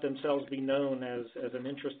let themselves be known as an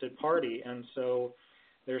interested party. And so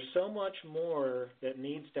there's so much more that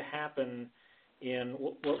needs to happen in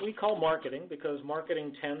what we call marketing, because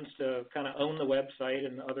marketing tends to kind of own the website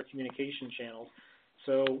and the other communication channels.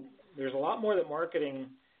 So there's a lot more that marketing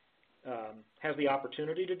has the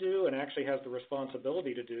opportunity to do and actually has the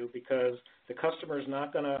responsibility to do, because the customer is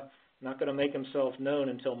not going to make himself known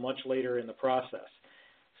until much later in the process.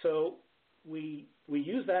 So we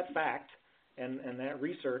use that fact and that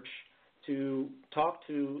research to talk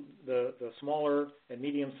to the smaller and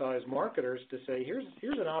medium-sized marketers to say,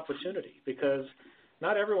 here's an opportunity, because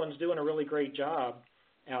not everyone's doing a really great job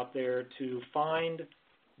out there to find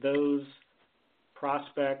those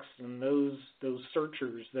prospects and those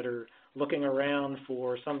searchers that are looking around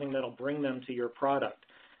for something that'll bring them to your product.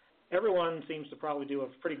 Everyone seems to probably do a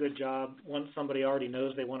pretty good job once somebody already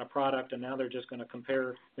knows they want a product, and now they're just going to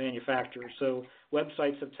compare manufacturers. So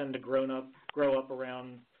websites have tended to grow up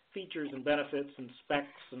around features and benefits and specs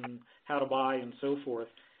and how to buy and so forth.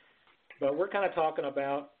 But we're kind of talking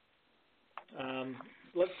about,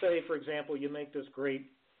 let's say, for example, you make this great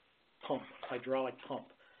pump, hydraulic pump,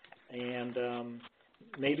 and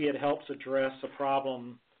maybe it helps address a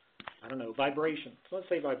problem, I don't know, vibration. So let's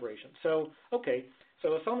say vibration. So, okay,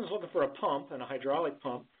 so if someone's looking for a pump and a hydraulic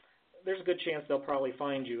pump, there's a good chance they'll probably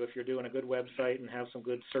find you if you're doing a good website and have some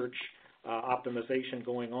good search optimization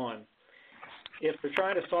going on. If they're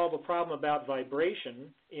trying to solve a problem about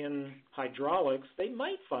vibration in hydraulics, they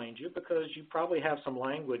might find you because you probably have some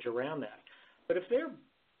language around that. But if they're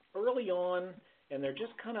early on and they're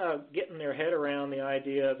just kind of getting their head around the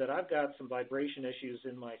idea that I've got some vibration issues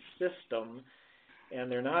in my system,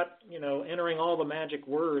 and they're not, entering all the magic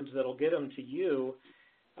words that'll get them to you,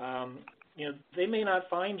 they may not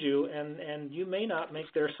find you, and you may not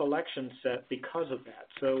make their selection set because of that.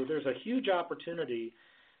 So there's a huge opportunity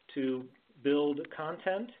to build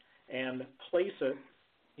content and place it,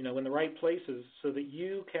 in the right places so that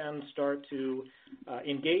you can start to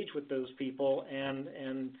engage with those people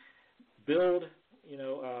and build,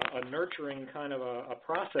 a nurturing kind of a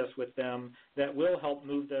process with them that will help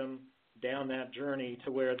move them down that journey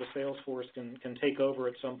to where the sales force can take over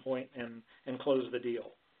at some point and close the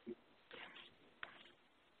deal.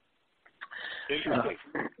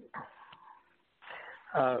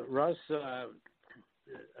 Russ,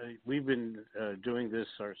 we've been doing this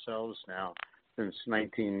ourselves now since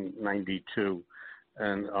 1992,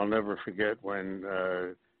 and I'll never forget when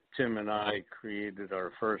Tim and I created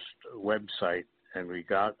our first website and we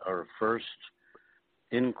got our first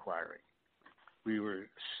inquiry. We were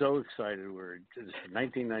so excited. We were just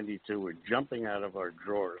 1992. We're jumping out of our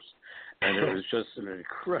drawers, and it was just an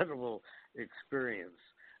incredible experience.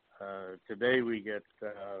 Today we get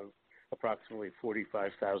approximately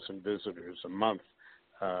 45,000 visitors a month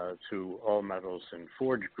to All Metals and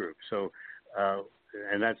Forge Group. So,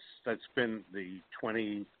 and that's been the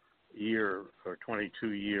 20-year or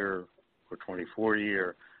 22-year or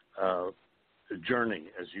 24-year journey,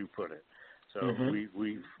 as you put it. So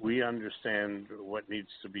we understand what needs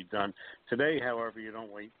to be done. Today, however, you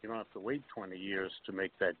don't have to wait 20 years to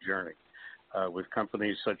make that journey. With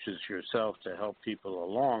companies such as yourself to help people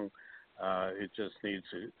along, it just needs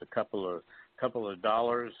a couple of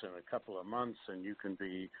dollars and a couple of months, and you can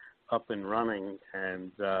be up and running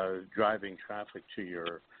and driving traffic to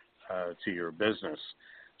your business.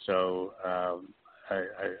 So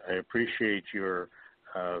I appreciate your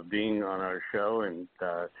being on our show and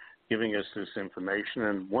giving us this information.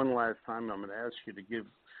 And one last time, I'm going to ask you to give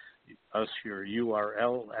us your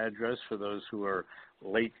URL address for those who are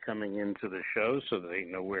late coming into the show so they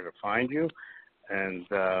know where to find you. And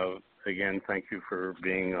again, thank you for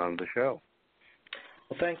being on the show.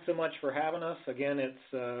 Well, thanks so much for having us. Again,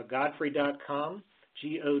 it's godfrey.com,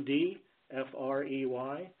 Godfrey.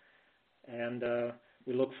 And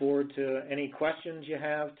we look forward to any questions you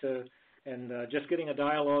have and just getting a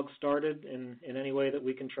dialogue started in any way that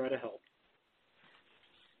we can try to help.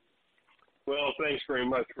 Well, thanks very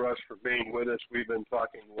much, Russ, for being with us. We've been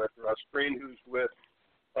talking with Russ Green, who's with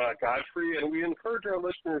Godfrey, and we encourage our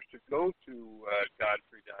listeners to go to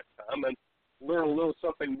Godfrey.com and learn a little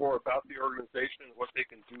something more about the organization and what they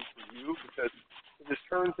can do for you, because it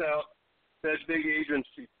turns out that big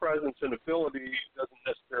agency presence and ability doesn't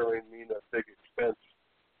necessarily mean a big expense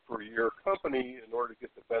for your company in order to get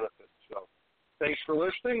the benefits. So thanks for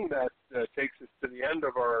listening. That takes us to the end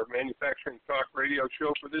of our Manufacturing Talk Radio show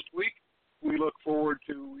for this week. We look forward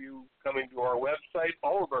to you coming to our website.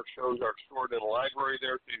 All of our shows are stored in a library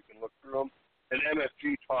there, so you can look through them at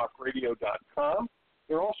mfgtalkradio.com.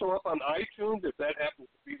 They're also up on iTunes, if that happens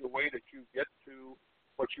to be the way that you get to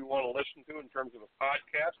what you want to listen to in terms of a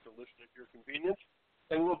podcast, to listen at your convenience.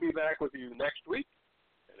 And we'll be back with you next week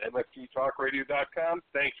at mfgtalkradio.com.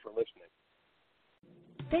 Thanks for listening.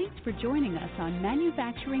 Thanks for joining us on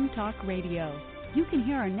Manufacturing Talk Radio. You can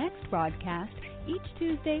hear our next broadcast each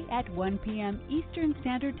Tuesday at 1 p.m. Eastern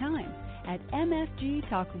Standard Time at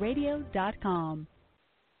mfgtalkradio.com.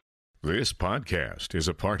 This podcast is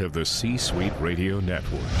a part of the C-Suite Radio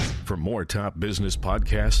Network. For more top business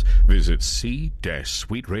podcasts, visit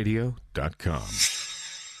c-suiteradio.com.